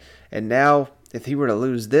Moorhead. And now, if he were to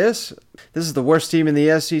lose this is the worst team in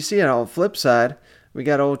the SEC. And on the flip side, we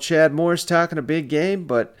got old Chad Morris talking a big game,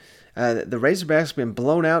 but the Razorbacks have been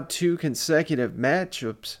blown out 2 consecutive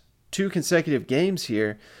matchups, 2 consecutive games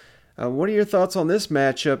here. What are your thoughts on this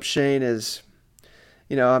matchup, Shane?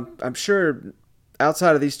 I'm sure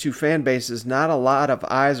outside of these 2 fan bases, not a lot of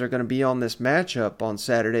eyes are going to be on this matchup on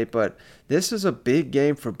Saturday, but this is a big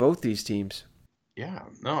game for both these teams. Yeah,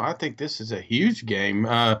 no, I think this is a huge game.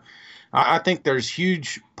 I think there's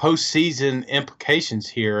huge postseason implications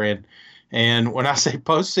here, and when I say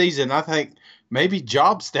postseason, I think maybe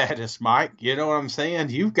job status, Mike. You know what I'm saying?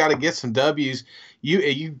 You've got to get some W's.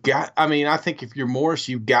 I think if you're Morris,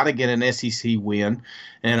 you've got to get an SEC win.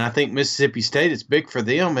 And I think Mississippi State, it's big for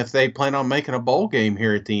them if they plan on making a bowl game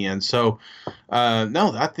here at the end. So,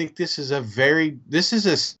 no, I think this is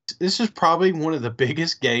probably one of the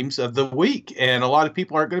biggest games of the week. And a lot of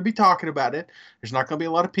people aren't going to be talking about it. There's not going to be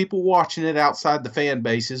a lot of people watching it outside the fan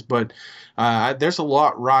bases, but there's a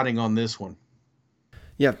lot riding on this one.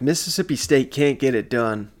 Yeah, if Mississippi State can't get it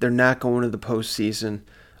done, they're not going to the postseason.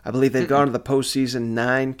 I believe they've gone to the postseason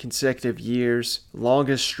 9 consecutive years,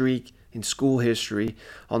 longest streak in school history.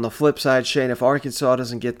 On the flip side, Shane, if Arkansas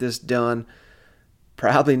doesn't get this done,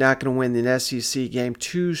 probably not going to win the SEC game.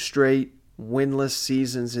 2 straight winless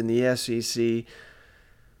seasons in the SEC.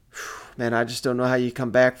 Man, I just don't know how you come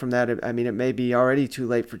back from that. I mean, it may be already too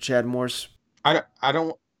late for Chad Morris. I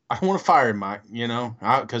don't want to fire him, Mike,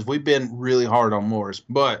 because we've been really hard on Morris,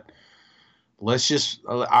 but let's just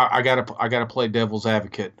I gotta play devil's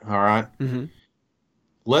advocate. All right. Mm-hmm.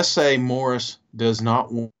 Let's say Morris does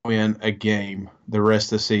not win a game the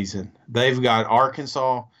rest of the season. They've got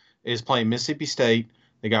Arkansas is playing Mississippi State.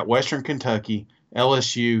 They got Western Kentucky,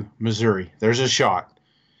 LSU, Missouri. There's a shot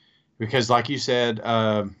because, like you said,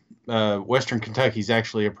 Western Kentucky is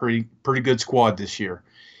actually a pretty good squad this year.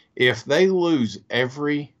 If they lose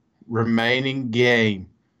every remaining game,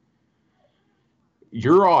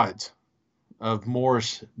 your odds of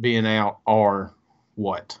Morris being out are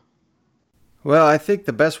what? Well, I think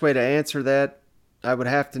the best way to answer that, I would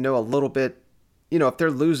have to know a little bit, if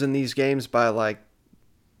they're losing these games by like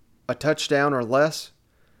a touchdown or less,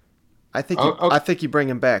 I think I think you bring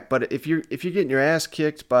him back. But if you're getting your ass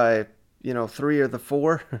kicked by 3 or the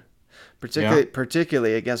 4,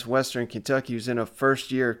 particularly against Western Kentucky, who's in a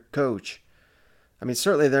first-year coach, I mean,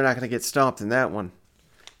 certainly they're not going to get stomped in that one.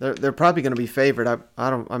 They're probably going to be favored. I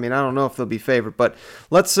don't know if they'll be favored, but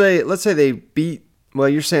let's say they beat. Well,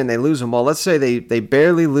 you're saying they lose them all. Let's say they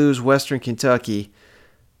barely lose Western Kentucky.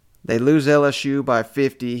 They lose LSU by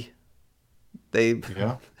 50. And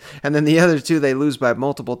then the other 2 they lose by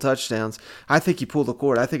multiple touchdowns. I think you pull the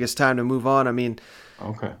cord. I think it's time to move on. I mean,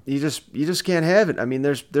 okay. You just can't have it. I mean,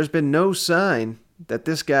 there's been no sign that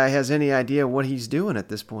this guy has any idea what he's doing at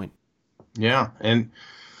this point. Yeah, and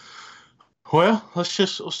well, let's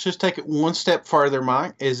just take it one step further,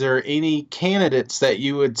 Mike. Is there any candidates that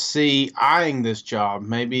you would see eyeing this job?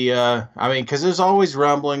 Maybe, because there's always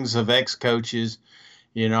rumblings of ex-coaches.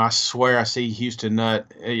 I swear I see Houston Nutt,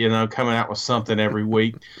 coming out with something every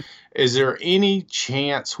week. Is there any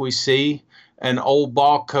chance we see an old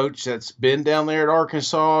ball coach that's been down there at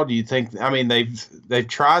Arkansas? Do you think? I mean, they've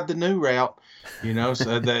tried the new route,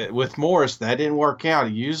 so that with Morris that didn't work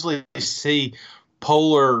out. You usually see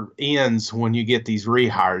polar ends when you get these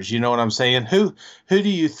rehires. You know what I'm saying? Who do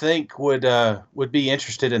you think would be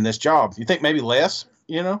interested in this job? You think maybe Les?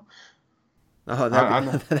 Oh,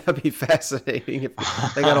 that'd be fascinating if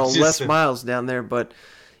they got all Les Miles down there. But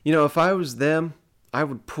if I was them, I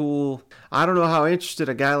would pull. I don't know how interested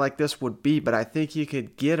a guy like this would be, but I think you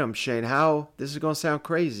could get him, Shane. How? This is going to sound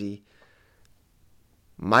crazy.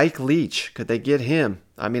 Mike Leach, could they get him?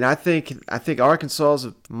 I mean, I think Arkansas is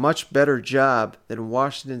a much better job than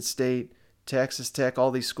Washington State, Texas Tech,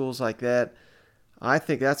 all these schools like that. I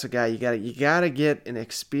think that's a guy you got to get an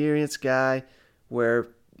experienced guy where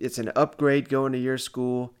it's an upgrade going to your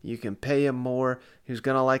school. You can pay him more. Who's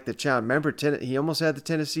going to like the challenge. Remember, he almost had the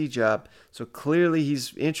Tennessee job, so clearly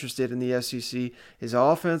he's interested in the SEC. His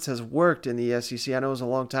offense has worked in the SEC. I know it was a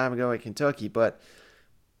long time ago at Kentucky, but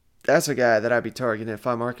that's a guy that I'd be targeting if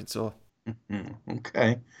I'm Arkansas.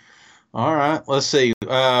 Okay. All right. Let's see.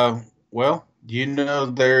 Well,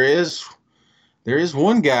 there is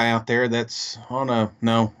one guy out there that's never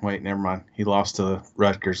mind. He lost to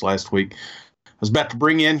Rutgers last week. I was about to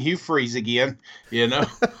bring in Hugh Freeze again, but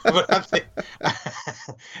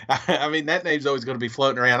I mean, that name's always going to be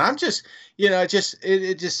floating around. I'm just,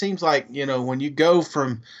 it just seems like, when you go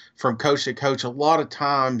from coach to coach, a lot of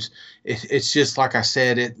times it's just like I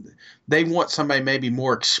said, they want somebody maybe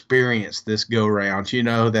more experienced this go round,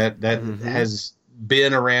 that mm-hmm. has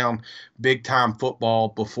been around big time football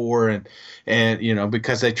before, and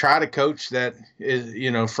because they try to coach that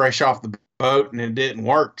is fresh off the boat and it didn't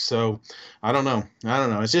work. So I don't know.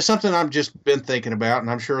 It's just something I've just been thinking about, and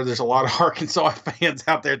I'm sure there's a lot of Arkansas fans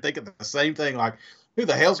out there thinking the same thing. Like, who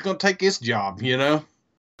the hell's going to take this job?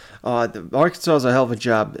 Arkansas is a hell of a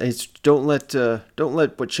job. Don't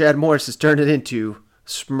let what Chad Morris has turned it into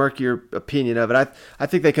smirk your opinion of it. I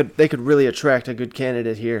think they could really attract a good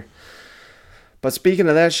candidate here. But speaking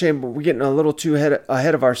of that, Shane, we're getting a little too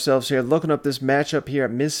ahead of ourselves here. Looking up this matchup here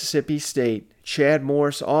at Mississippi State, Chad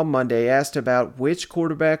Morris on Monday asked about which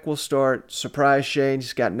quarterback will start. Surprise, Shane,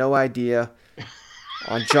 he's got no idea.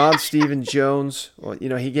 On John Stephen Jones, well,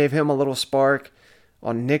 he gave him a little spark.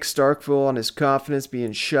 On Nick Starkville, on his confidence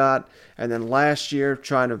being shot. And then last year,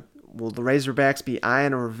 will the Razorbacks be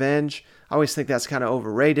eyeing a revenge? I always think that's kind of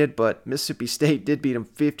overrated, but Mississippi State did beat them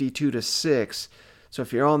 52-6. So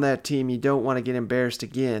if you're on that team, you don't want to get embarrassed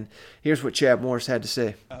again. Here's what Chad Morris had to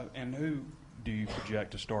say. And who do you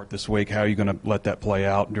project to start this week? How are you going to let that play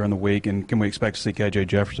out during the week? And can we expect to see KJ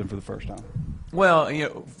Jefferson for the first time?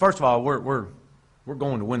 Well, first of all, we're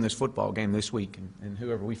going to win this football game this week, and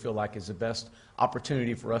whoever we feel like is the best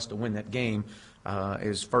opportunity for us to win that game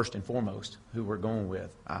is first and foremost who we're going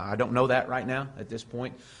with. I don't know that right now at this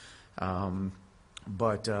point,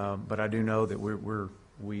 but I do know that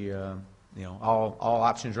we all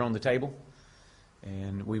options are on the table,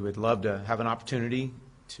 and we would love to have an opportunity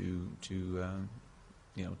to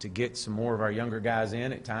get some more of our younger guys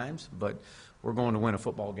in at times, but we're going to win a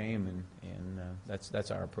football game, and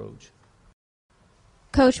that's our approach.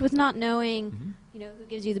 Coach, with not knowing, who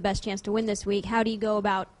gives you the best chance to win this week, how do you go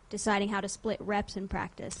about deciding how to split reps in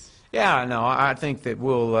practice? Yeah, no, I think that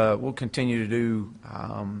we'll continue to do,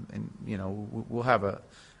 we'll have a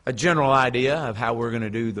general idea of how we're going to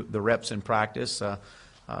do the reps in practice,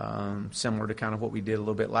 similar to kind of what we did a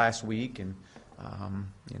little bit last week, and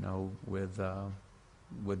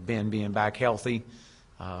with Ben being back healthy,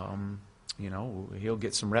 he'll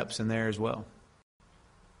get some reps in there as well.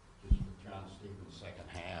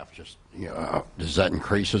 Just does that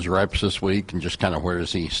increase his reps this week, and just kind of where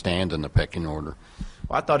does he stand in the pecking order?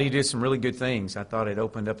 Well, I thought he did some really good things. I thought it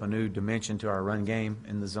opened up a new dimension to our run game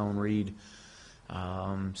in the zone read,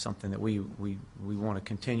 something that we want to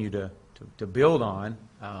continue to build on.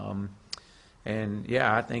 And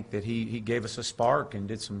yeah, I think that he gave us a spark and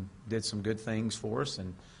did some good things for us,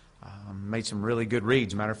 and made some really good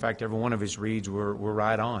reads. Matter of fact, every one of his reads were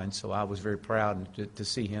right on. So I was very proud to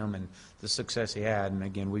see him and the success he had. And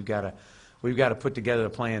again, we've got to put together a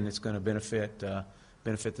plan that's going to benefit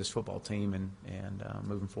this football team and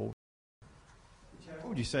moving forward. What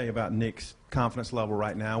would you say about Nick's confidence level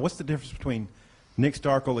right now? What's the difference between Nick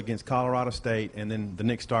Starkle against Colorado State and then the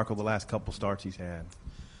Nick Starkle the last couple starts he's had?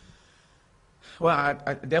 Well,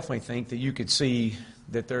 I definitely think that you could see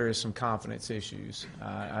that there is some confidence issues.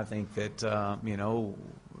 I think that,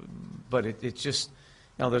 but it's just,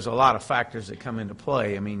 there's a lot of factors that come into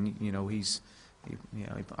play. I mean, he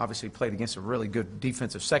obviously played against a really good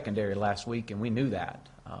defensive secondary last week, and we knew that.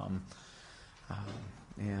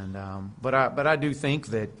 But I do think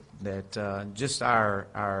that just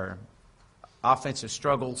our offensive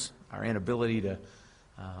struggles, our inability to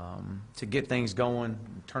get things going,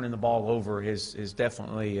 turning the ball over is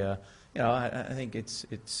definitely, I think it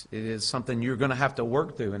is something you're going to have to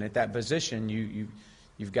work through. And at that position,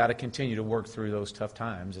 you've got to continue to work through those tough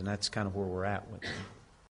times, and that's kind of where we're at with it.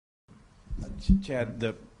 Chad,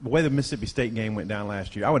 the way the Mississippi State game went down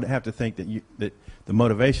last year, I would have to think that the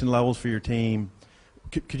motivation levels for your team.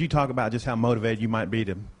 Could you talk about just how motivated you might be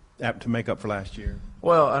to make up for last year?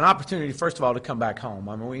 Well, an opportunity, first of all, to come back home.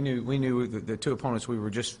 I mean, we knew the two opponents we were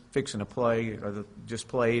just fixing to play, or just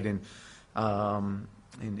played, and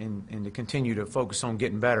to continue to focus on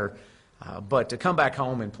getting better. But to come back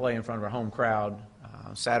home and play in front of our home crowd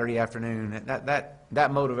Saturday afternoon,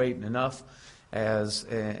 that motivating enough.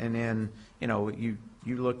 And then you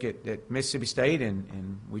look at Mississippi State,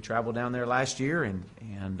 and we traveled down there last year and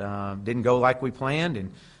didn't go like we planned,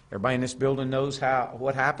 and everybody in this building knows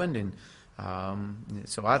what happened, and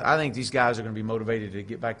so I think these guys are going to be motivated to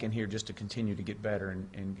get back in here just to continue to get better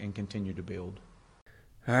and continue to build.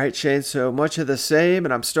 All right, Shane, so much of the same,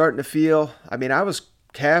 and I'm starting to feel, I was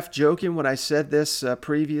half joking when I said this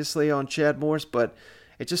previously on Chad Morris, but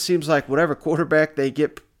it just seems like whatever quarterback they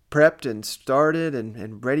get prepped and started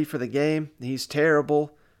and ready for the game, he's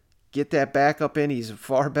terrible. Get that backup in, he's a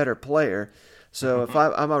far better player. So if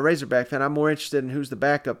I'm a Razorback fan, I'm more interested in who's the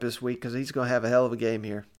backup this week, because he's going to have a hell of a game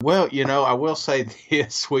here. Well, I will say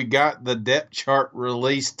this. We got the depth chart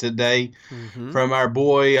released today from our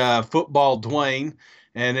boy Football Dwayne,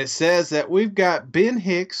 and it says that we've got Ben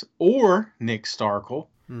Hicks or Nick Starkle,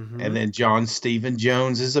 and then John Stephen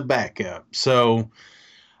Jones is a backup. So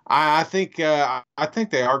I think they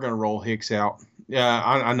are going to roll Hicks out.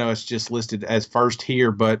 I know it's just listed as first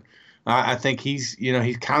here, but I think he's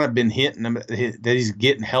kind of been hitting them that he's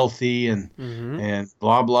getting healthy and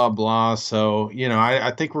blah, blah, blah. So,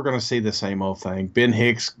 I think we're going to see the same old thing. Ben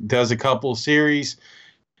Hicks does a couple of series.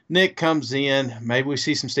 Nick comes in. Maybe we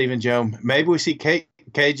see some Stephen Jones. Maybe we see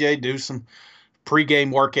KJ do some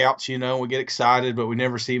pregame workouts, we get excited, but we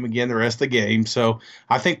never see him again the rest of the game. So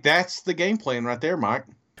I think that's the game plan right there, Mike.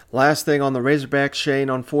 Last thing on the Razorbacks, Shane,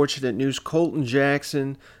 unfortunate news. Colton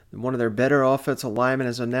Jackson, one of their better offensive linemen,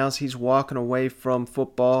 has announced he's walking away from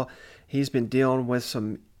football. He's been dealing with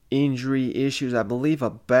some injury issues, I believe a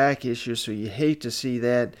back issue, so you hate to see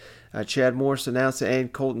that. Chad Morris announced it,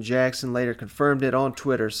 and Colton Jackson later confirmed it on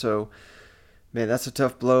Twitter. So, man, that's a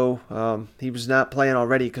tough blow. He was not playing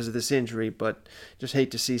already because of this injury, but just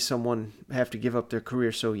hate to see someone have to give up their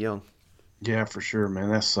career so young. Yeah, for sure, man.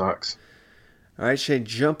 That sucks. All right, Shane,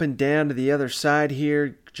 jumping down to the other side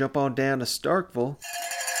here, jump on down to Starkville.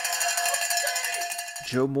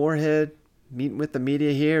 Joe Moorhead meeting with the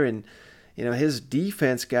media here, and his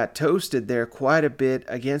defense got toasted there quite a bit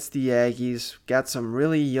against the Aggies. Got some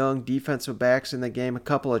really young defensive backs in the game, a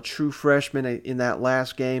couple of true freshmen in that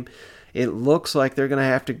last game. It looks like they're going to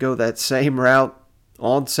have to go that same route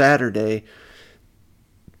on Saturday.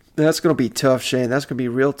 That's going to be tough, Shane. That's going to be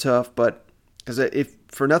real tough, but because if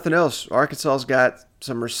for nothing else, Arkansas's got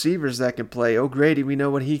some receivers that can play. O'Grady, we know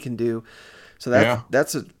what he can do. So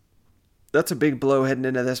that's a big blow heading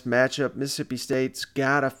into this matchup. Mississippi State's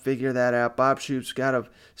got to figure that out. Bob Shoop's got to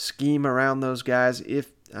scheme around those guys. I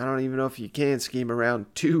don't even know if you can scheme around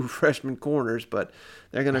two freshman corners, but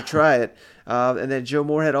they're going to try it. And then Joe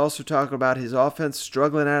Moorhead also talking about his offense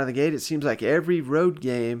struggling out of the gate. It seems like every road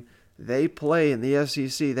game they play in the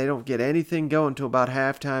SEC, they don't get anything going until about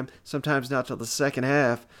halftime, sometimes not till the second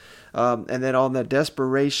half. And then on the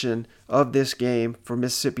desperation of this game for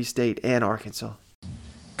Mississippi State and Arkansas.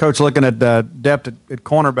 Coach, looking at depth at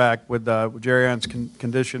cornerback with Jerry Allen's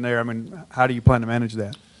condition there, I mean, how do you plan to manage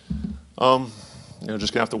that? Just going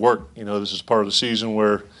to have to work. This is part of the season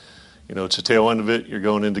where, it's the tail end of it. You're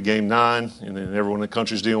going into game 9, and then everyone in the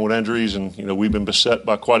country's dealing with injuries, and, we've been beset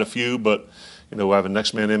by quite a few, but, we have a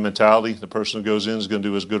next man in mentality. The person who goes in is going to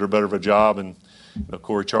do as good or better of a job, and,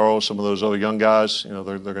 Corey Charles, some of those other young guys, they're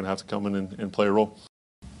going to have to come in and play a role.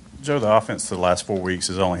 Joe, the offense the last 4 weeks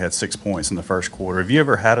has only had 6 points in the first quarter. Have you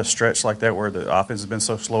ever had a stretch like that where the offense has been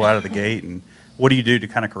so slow out of the gate, and what do you do to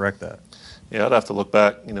kind of correct that? Yeah, I'd have to look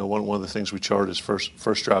back. One of the things we chart is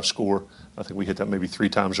first drive score. I think we hit that maybe 3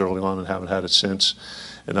 times early on and haven't had it since.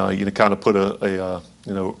 And kind of put a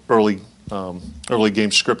early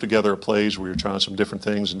game script together of plays where you're trying some different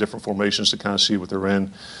things and different formations to kind of see what they're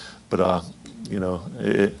in. But I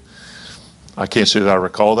can't say that I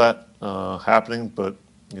recall that happening, but.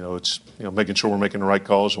 It's making sure we're making the right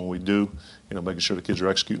calls when we do, making sure the kids are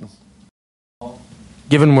executing.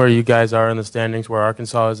 Given where you guys are in the standings, where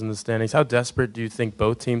Arkansas is in the standings, how desperate do you think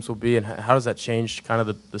both teams will be, and how does that change kind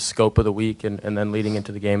of the scope of the week and then leading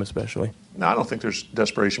into the game especially? No, I don't think there's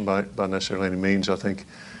desperation by necessarily any means. I think,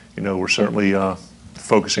 we're certainly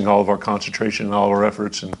focusing all of our concentration and all of our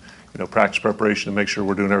efforts and, practice preparation to make sure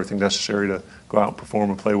we're doing everything necessary to go out and perform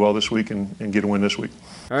and play well this week and get a win this week.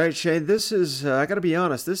 All right, Shane, this is, I got to be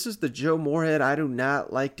honest, this is the Joe Moorhead I do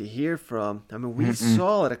not like to hear from. I mean, we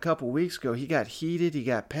saw it a couple weeks ago. He got heated. He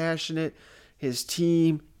got passionate. His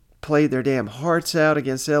team played their damn hearts out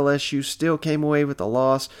against LSU, still came away with the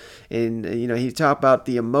loss. And, he talked about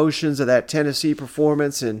the emotions of that Tennessee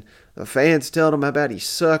performance, and the fans telling him how bad he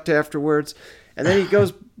sucked afterwards. And then he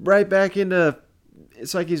goes right back into,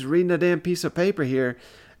 it's like he's reading a damn piece of paper here.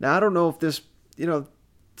 Now, I don't know if this,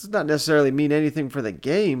 does not necessarily mean anything for the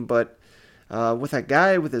game, but with a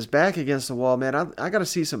guy with his back against the wall, man, I got to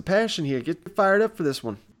see some passion here. Get fired up for this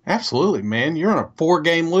one. Absolutely, man. You're on a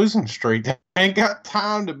 4-game losing streak. Ain't got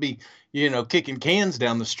time to be, kicking cans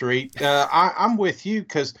down the street. I'm with you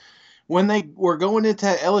because when they were going into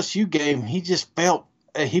that LSU game, he just felt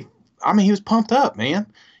he was pumped up, man.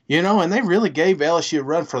 And they really gave LSU a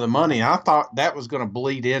run for the money. I thought that was going to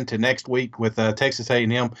bleed into next week with Texas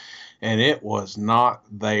A&M, and it was not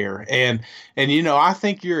there. And I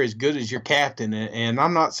think you're as good as your captain. And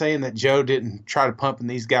I'm not saying that Joe didn't try to pumping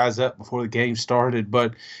these guys up before the game started,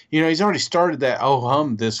 but he's already started that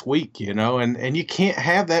hum this week. And you can't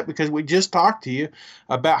have that because we just talked to you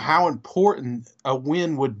about how important a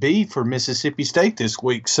win would be for Mississippi State this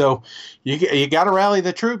week. So you got to rally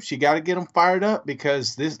the troops. You got to get them fired up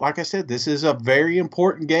because this, like I said, this is a very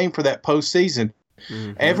important game for that postseason.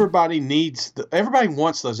 Mm-hmm. Everybody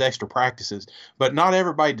wants those extra practices, but not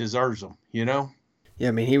everybody deserves them, Yeah,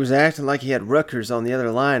 I mean, he was acting like he had Rutgers on the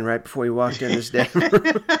other line right before he walked in this damn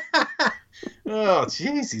room. Oh,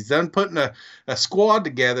 jeez, he's done putting a squad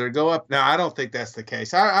together to go up. Now, I don't think that's the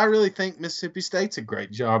case. I really think Mississippi State's a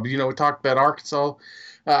great job. We talked about Arkansas.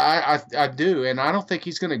 I do, and I don't think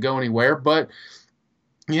he's going to go anywhere, but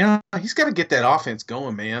He's got to get that offense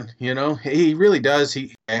going, man. He really does.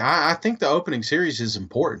 I think the opening series is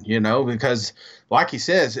important, because like he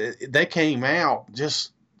says, they came out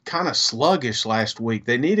just kind of sluggish last week.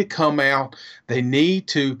 They need to come out. They need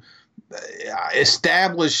to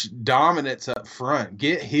establish dominance up front,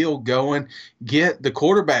 get Hill going, get the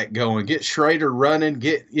quarterback going, get Schrader running,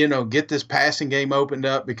 get this passing game opened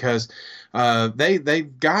up, because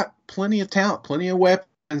they've got plenty of talent, plenty of weapons.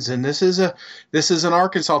 And this is an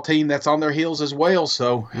Arkansas team that's on their heels as well.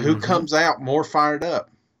 So who comes out more fired up?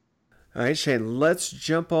 All right, Shane, let's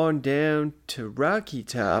jump on down to Rocky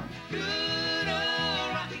Top.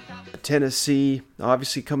 Tennessee,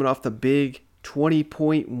 obviously coming off the big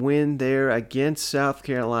 20-point win there against South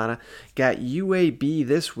Carolina. Got UAB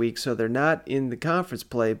this week, so they're not in the conference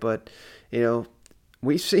play, but,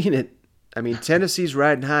 we've seen it. I mean, Tennessee's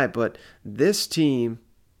riding high, but this team,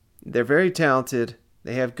 they're very talented.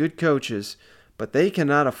 They have good coaches, but they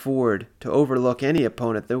cannot afford to overlook any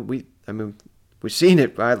opponent. We've seen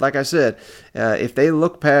it. Like I said, if they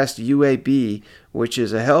look past UAB, which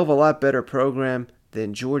is a hell of a lot better program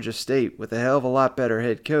than Georgia State with a hell of a lot better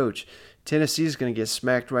head coach, Tennessee's going to get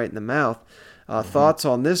smacked right in the mouth. Thoughts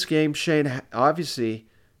on this game, Shane? Obviously,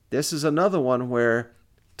 this is another one where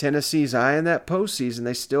Tennessee's eyeing that postseason.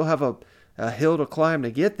 They still have a hill to climb to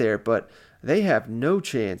get there, but they have no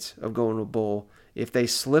chance of going to a bowl if they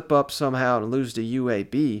slip up somehow and lose to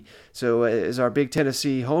UAB. So as our big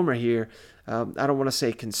Tennessee homer here, I don't want to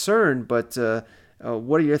say concerned, but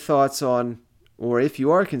what are your thoughts on, or if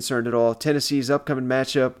you are concerned at all, Tennessee's upcoming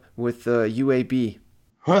matchup with UAB?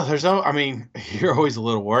 Well, you're always a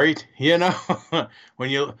little worried, when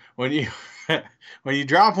you when you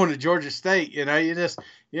drop one to Georgia State, you just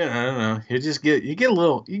you get a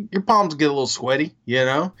little, your palms get a little sweaty,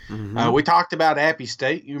 We talked about Appy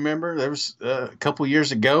State. You remember there was a couple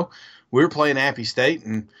years ago we were playing Appy State,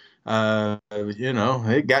 and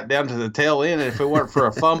it got down to the tail end, and if it weren't for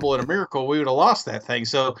a fumble and a miracle, we would have lost that thing.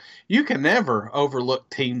 So you can never overlook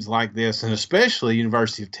teams like this, and especially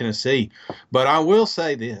University of Tennessee. But I will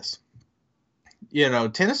say this,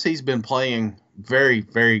 Tennessee's been playing very,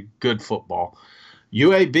 very good football.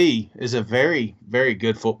 UAB is a very, very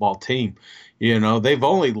good football team. They've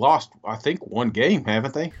only lost, I think, one game,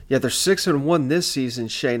 haven't they? Yeah, they're 6-1 this season,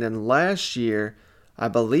 Shane, and last year, I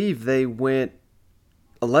believe they went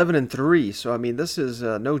 11-3. So, this is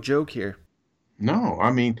no joke here. No,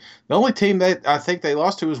 the only team that I think they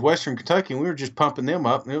lost to was Western Kentucky, and we were just pumping them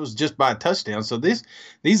up, and it was just by a touchdown. So these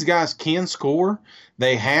guys can score.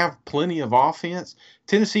 They have plenty of offense.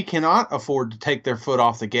 Tennessee cannot afford to take their foot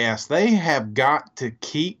off the gas. They have got to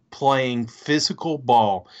keep playing physical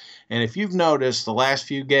ball. And if you've noticed the last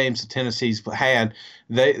few games that Tennessee's had,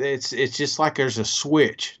 it's just like there's a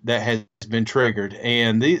switch that has been triggered.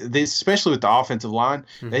 And these, especially with the offensive line,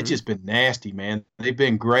 they've just been nasty, man. They've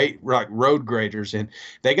been great, like road graders, and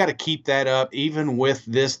they got to keep that up even with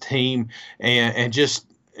this team and just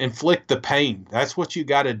inflict the pain. That's what you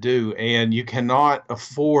got to do, and you cannot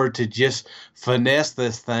afford to just finesse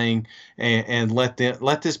this thing and let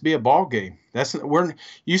this be a ball game.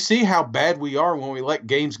 You see how bad we are when we let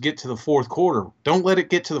games get to the fourth quarter. Don't let it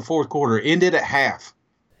get to the fourth quarter. End it at half.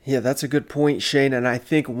 Yeah, that's a good point, Shane, and I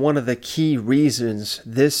think one of the key reasons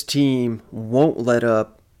this team won't let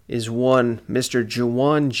up is one, Mr.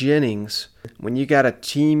 Juwan Jennings. When you got a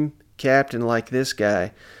team captain like this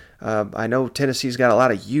guy, I know Tennessee's got a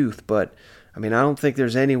lot of youth, but I don't think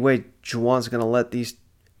there's any way Juwan's going to let these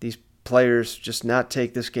players just not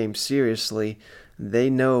take this game seriously. They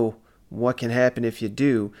know what can happen if you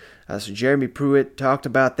do. So Jeremy Pruitt talked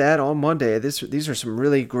about that on Monday. These are some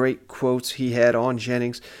really great quotes he had on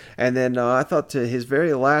Jennings. And then I thought to his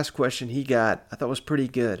very last question he got, I thought was pretty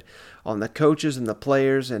good on the coaches and the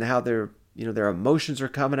players and how their emotions are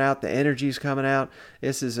coming out, the energy's coming out.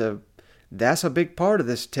 That's a big part of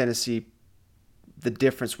this Tennessee, the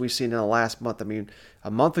difference we've seen in the last month.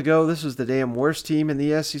 A month ago, this was the damn worst team in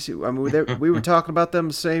the SEC. We were talking about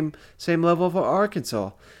them same level of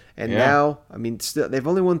Arkansas. And now, still, they've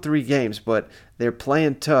only won 3 games, but they're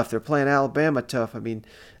playing tough. They're playing Alabama tough.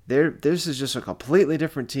 This is just a completely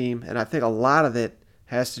different team, and I think a lot of it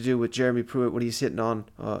has to do with Jeremy Pruitt, what he's hitting on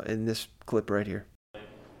in this clip right here.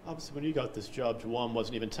 Obviously, when you got this job, Juwan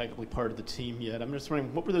wasn't even technically part of the team yet. I'm just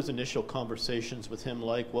wondering, what were those initial conversations with him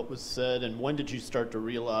like? What was said, and when did you start to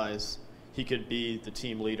realize he could be the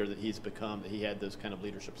team leader that he's become, that he had those kind of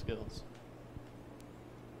leadership skills?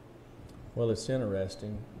 Well, it's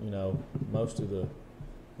interesting. Most of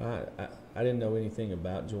I didn't know anything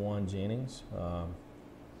about Juwan Jennings.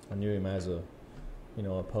 I knew him as a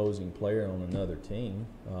opposing player on another team.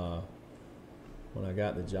 when I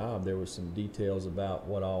got the job, there was some details about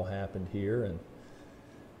what all happened here,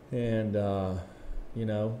 and you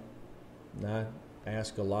know, I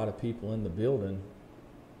asked a lot of people in the building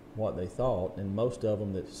what they thought, and most of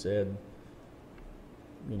them that said,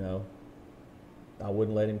 you know, I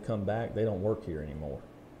wouldn't let him come back, they don't work here anymore.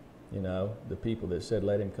 You know, the people that said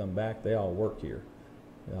let him come back, they all work here.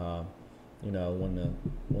 You know,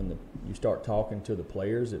 when you start talking to the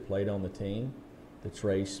players that played on the team, the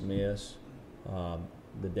Trey Smiths,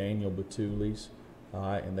 the Daniel Batulis,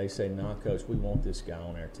 and they say, "Nah, Coach, we want this guy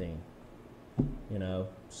on our team." You know,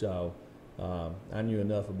 so I knew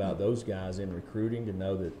enough about those guys in recruiting to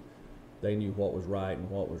know that they knew what was right and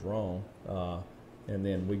what was wrong. And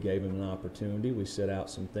then we gave him an opportunity. We set out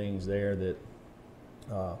some things there that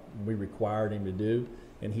we required him to do,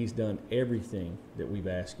 and he's done everything that we've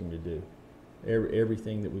asked him to do.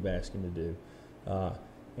 Everything that we've asked him to do.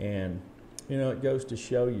 And, you know, it goes to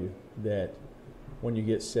show you that when you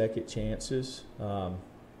get second chances,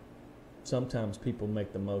 sometimes people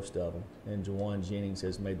make the most of them. And Juwan Jennings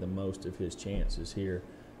has made the most of his chances here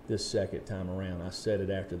this second time around. I said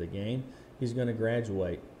it after the game. He's going to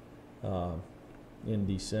graduate in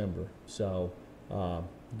December. So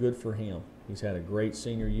good for him. He's had a great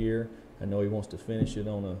senior year. I know he wants to finish it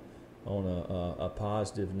on a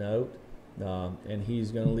positive note. And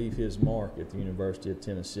he's going to leave his mark at the University of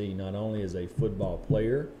Tennessee, not only as a football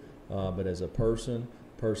player, but as a person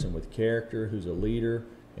with character, who's a leader,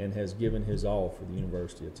 and has given his all for the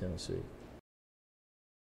University of Tennessee.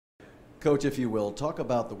 Coach, if you will, talk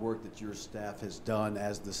about the work that your staff has done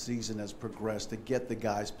as the season has progressed to get the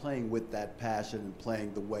guys playing with that passion and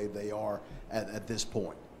playing the way they are at this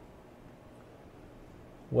point.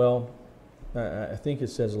 Well, I think it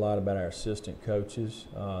says a lot about our assistant coaches,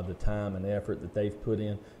 the time and effort that they've put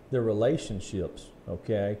in, their relationships,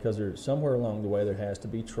 okay? Because somewhere along the way there has to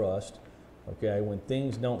be trust, okay? When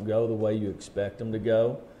things don't go the way you expect them to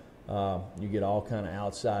go, you get all kind of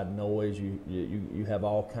outside noise, you have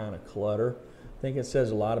all kind of clutter. I think it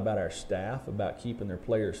says a lot about our staff, about keeping their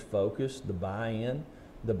players focused, the buy-in,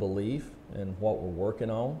 the belief in what we're working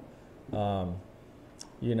on.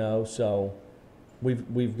 You know, so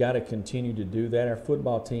we've got to continue to do that. Our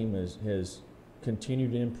football team has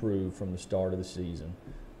continued to improve from the start of the season.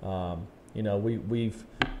 You know, we've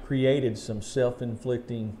created some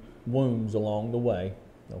self-inflicting wounds along the way,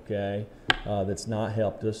 okay, that's not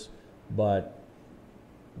helped us, but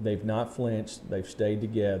they've not flinched, they've stayed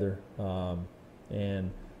together,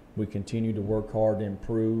 and we continue to work hard to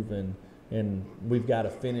improve, and we've got to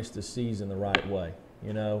finish the season the right way.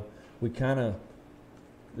 You know,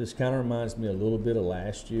 this kind of reminds me a little bit of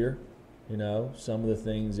last year, you know, some of the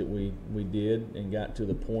things that we did and got to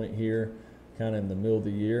the point here kind of in the middle of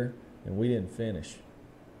the year, and we didn't finish.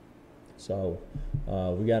 So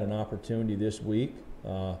we got an opportunity this week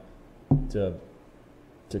to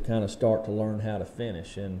kind of start to learn how to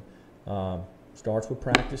finish, and starts with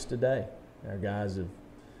practice today. Our guys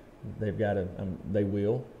they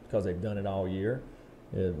will, because they've done it all year.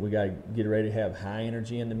 We got to get ready to have high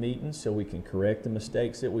energy in the meetings so we can correct the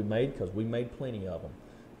mistakes that we made, because we made plenty of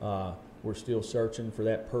them. We're still searching for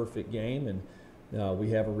that perfect game, and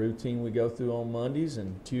we have a routine we go through on Mondays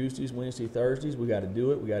and Tuesdays, Wednesdays, Thursdays. We got to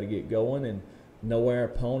do it. We got to get going and know our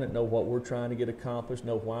opponent, know what we're trying to get accomplished,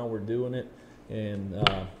 know why we're doing it, and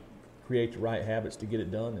create the right habits to get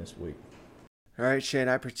it done this week. All right, Shane,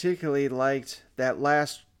 I particularly liked that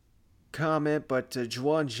last comment, but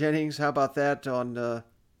Juwan Jennings, how about that on,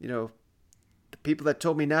 you know, the people that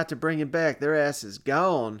told me not to bring him back, their ass is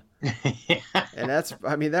gone. And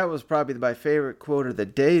that was probably my favorite quote of the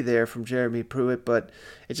day there from Jeremy Pruitt, but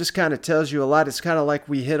it just kind of tells you a lot. It's kind of like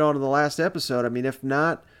we hit on in the last episode. I mean, if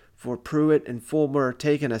not for Pruitt and Fulmer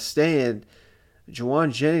taking a stand,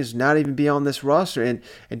 Juwan Jennings would not even be on this roster. And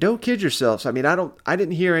don't kid yourselves. I mean, I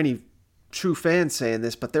didn't hear any true fans saying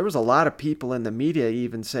this, but there was a lot of people in the media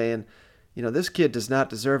even saying, you know, this kid does not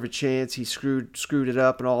deserve a chance. He screwed it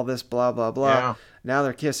up and all this blah, blah, blah. Yeah. Now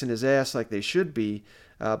they're kissing his ass like they should be.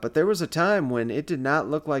 But there was a time when it did not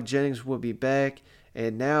look like Jennings would be back,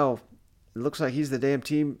 and now it looks like he's the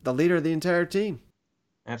leader of the entire team.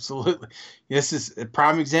 Absolutely. This is a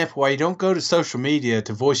prime example why you don't go to social media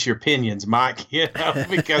to voice your opinions, Mike, you know,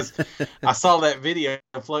 because I saw that video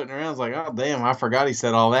floating around. I was like, oh, damn, I forgot he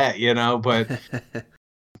said all that, you know, but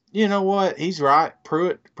you know what? He's right.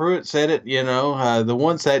 Pruitt said it, you know, the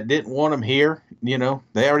ones that didn't want him here, you know,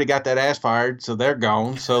 they already got that ass fired, so they're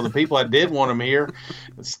gone. So the people that did want him here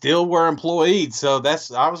still were employed. So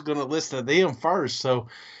I was going to listen to them first. So,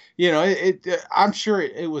 I'm sure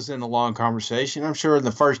it was in a long conversation. I'm sure in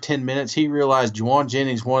the first 10 minutes he realized Juwan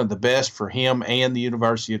Jennings wanted the best for him and the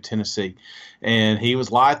University of Tennessee. And he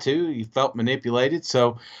was lied to. He felt manipulated.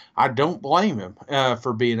 So I don't blame him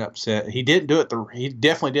for being upset. He didn't do it. He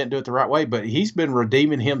definitely didn't do it the right way, but he's been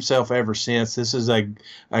redeeming himself ever since. This is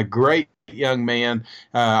a great young man.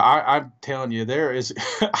 I'm telling you, there is.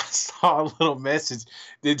 I saw a little message.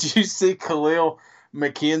 Did you see Khalil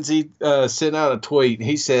McKenzie sent out a tweet?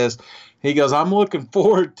 He goes, I'm looking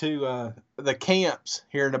forward to the camps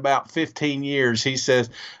here in about 15 years. He says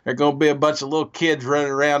there are going to be a bunch of little kids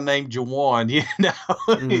running around named Juwan.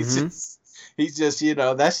 He's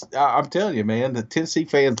just, I'm telling you, man, the Tennessee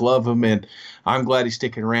fans love him, and I'm glad he's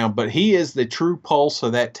sticking around. But he is the true pulse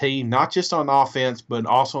of that team, not just on offense, but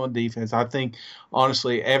also on defense. I think,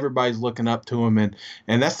 honestly, everybody's looking up to him, and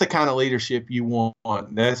that's the kind of leadership you want.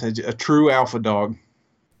 That's a true alpha dog.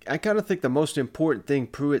 I kind of think the most important thing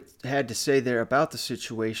Pruitt had to say there about the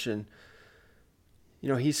situation,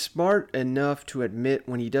 he's smart enough to admit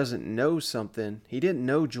when he doesn't know something. He didn't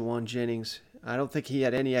know Juwan Jennings. I don't think he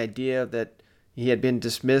had any idea that he had been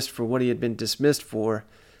dismissed for what he had been dismissed for.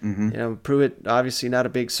 Mm-hmm. Pruitt, obviously not a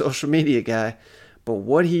big social media guy, but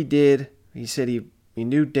what he did, he said he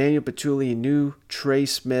knew Daniel Petulli, he knew Trey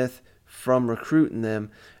Smith from recruiting them,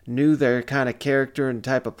 knew their kind of character and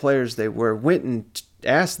type of players they were, went and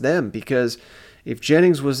asked them, because if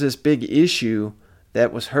Jennings was this big issue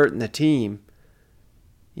that was hurting the team,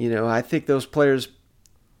 I think those players,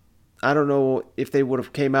 I don't know if they would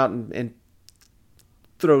have came out and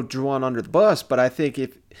throw Juwan under the bus, but I think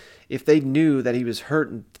if they knew that he was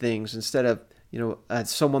hurting things instead of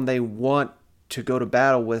someone they want to go to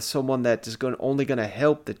battle with, someone that is only going to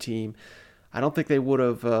help the team, I don't think they would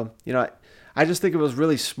have. I just think it was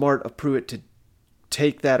really smart of Pruitt to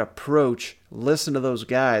take that approach, listen to those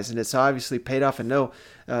guys, and it's obviously paid off. And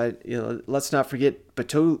let's not forget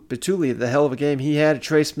Petulli, the hell of a game he had.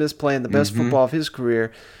 Trey Smith playing the best football of his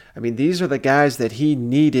career. I mean, these are the guys that he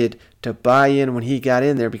needed to buy in when he got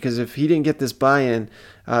in there, because if he didn't get this buy-in,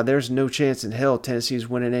 there's no chance in hell Tennessee's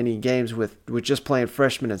winning any games with just playing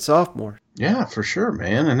freshmen and sophomore. Yeah, for sure,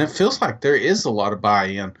 man. And it feels like there is a lot of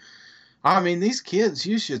buy-in. I mean, these kids,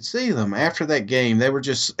 you should see them after that game. They were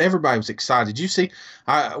everybody was excited. You see,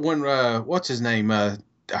 when what's his name?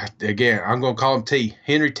 Again, I'm going to call him T.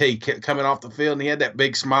 Henry T. coming off the field, and he had that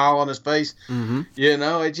big smile on his face. Mm-hmm.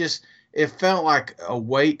 It felt like a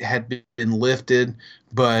weight had been lifted.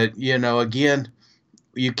 But, again,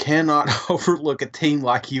 you cannot overlook a team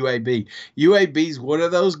like UAB. UAB's one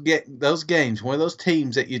of those games, one of those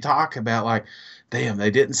teams that you talk about like, damn,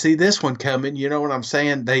 they didn't see this one coming. You know what I'm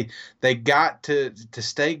saying? They got to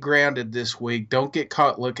stay grounded this week. Don't get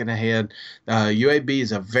caught looking ahead. UAB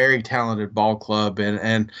is a very talented ball club,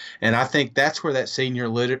 and I think that's where that senior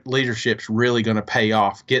leadership's really going to pay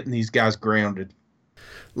off, getting these guys grounded.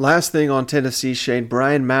 Last thing on Tennessee, Shane,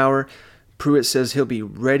 Brian Maurer, Pruitt says he'll be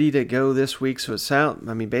ready to go this week. So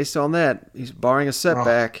based on that, he's barring a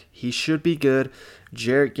setback, he should be good.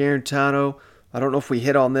 Jarrett Garantano, I don't know if we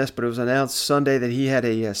hit on this, but it was announced Sunday that he had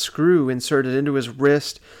a screw inserted into his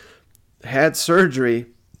wrist, had surgery.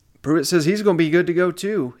 Pruitt says he's going to be good to go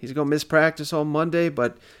too. He's going to miss practice on Monday,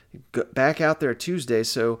 but back out there Tuesday.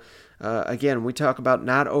 So, again, we talk about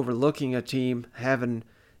not overlooking a team, having,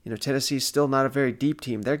 Tennessee's still not a very deep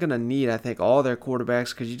team. They're going to need, I think, all their quarterbacks,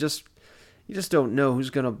 because you just don't know who's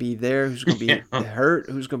going to be there, who's going to be hurt,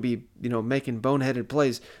 who's going to be, making boneheaded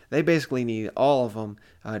plays. They basically need all of them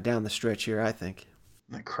down the stretch here, I think.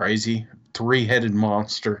 That crazy three-headed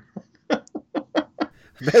monster.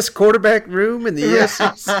 Best quarterback room in the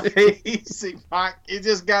SEC. Easy, Mike. You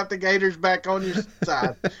just got the Gators back on your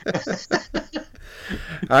side.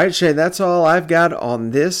 All right, Shane, that's all I've got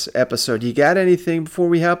on this episode. You got anything before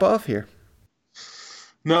we hop off here?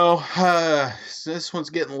 No, this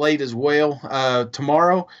one's getting late as well.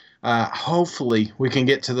 Tomorrow, hopefully we can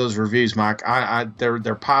get to those reviews, Mike.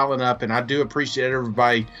 They're piling up, and I do appreciate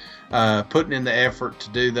everybody putting in the effort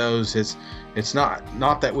to do those. It's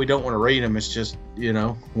not that we don't want to read them. It's just,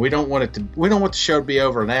 we don't want the show to be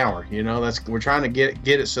over an hour. We're trying to get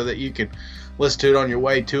it so that you can listen to it on your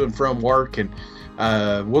way to and from work, and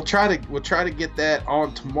we'll try to get that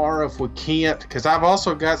on tomorrow if we can't, because I've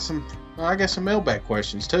also got some mailbag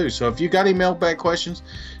questions too. So if you got any mailbag questions,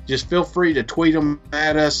 just feel free to tweet them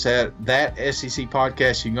at us at that SEC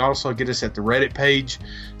podcast. You can also get us at the Reddit page,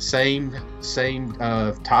 same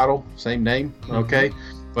title, same name. Okay,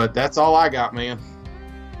 but that's all I got, man.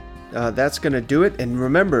 That's going to do it. And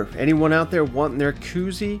remember, anyone out there wanting their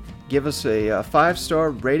koozie, give us a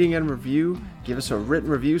 5-star rating and review. Give us a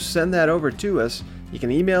written review. Send that over to us. You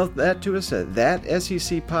can email that to us at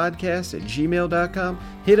thatsecpodcast@gmail.com.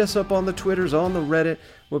 Hit us up on the Twitters, on the Reddit.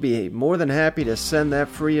 We'll be more than happy to send that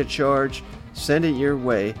free of charge. Send it your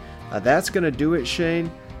way. That's going to do it, Shane.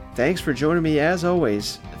 Thanks for joining me as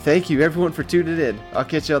always. Thank you, everyone, for tuning in. I'll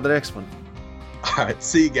catch you on the next one. All right,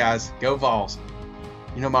 see you guys. Go Vols.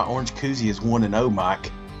 You know my orange koozie is 1-0, Mike.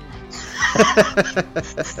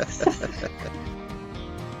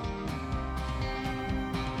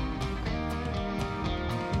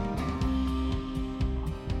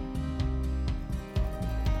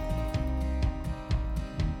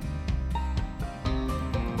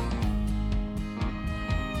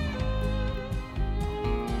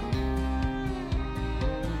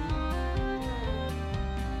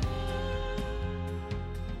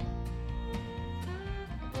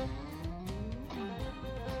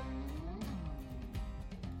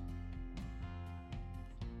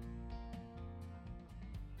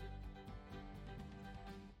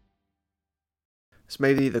 This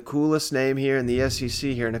may be the coolest name here in the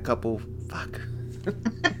SEC here in a couple. Fuck.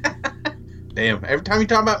 Damn, every time you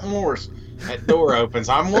talk about Morris, that door opens.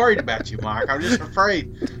 I'm worried about you, Mike. I'm just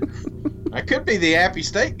afraid. I could be the Appy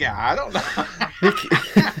State guy. I don't know.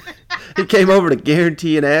 He came over to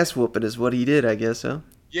guarantee an ass whooping is what he did, I guess, huh?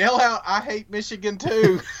 Yell out, I hate Michigan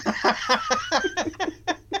too.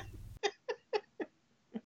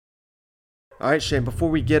 All right, Shane, before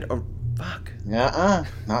we get fuck.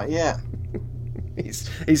 Not yet.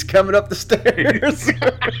 He's coming up the stairs.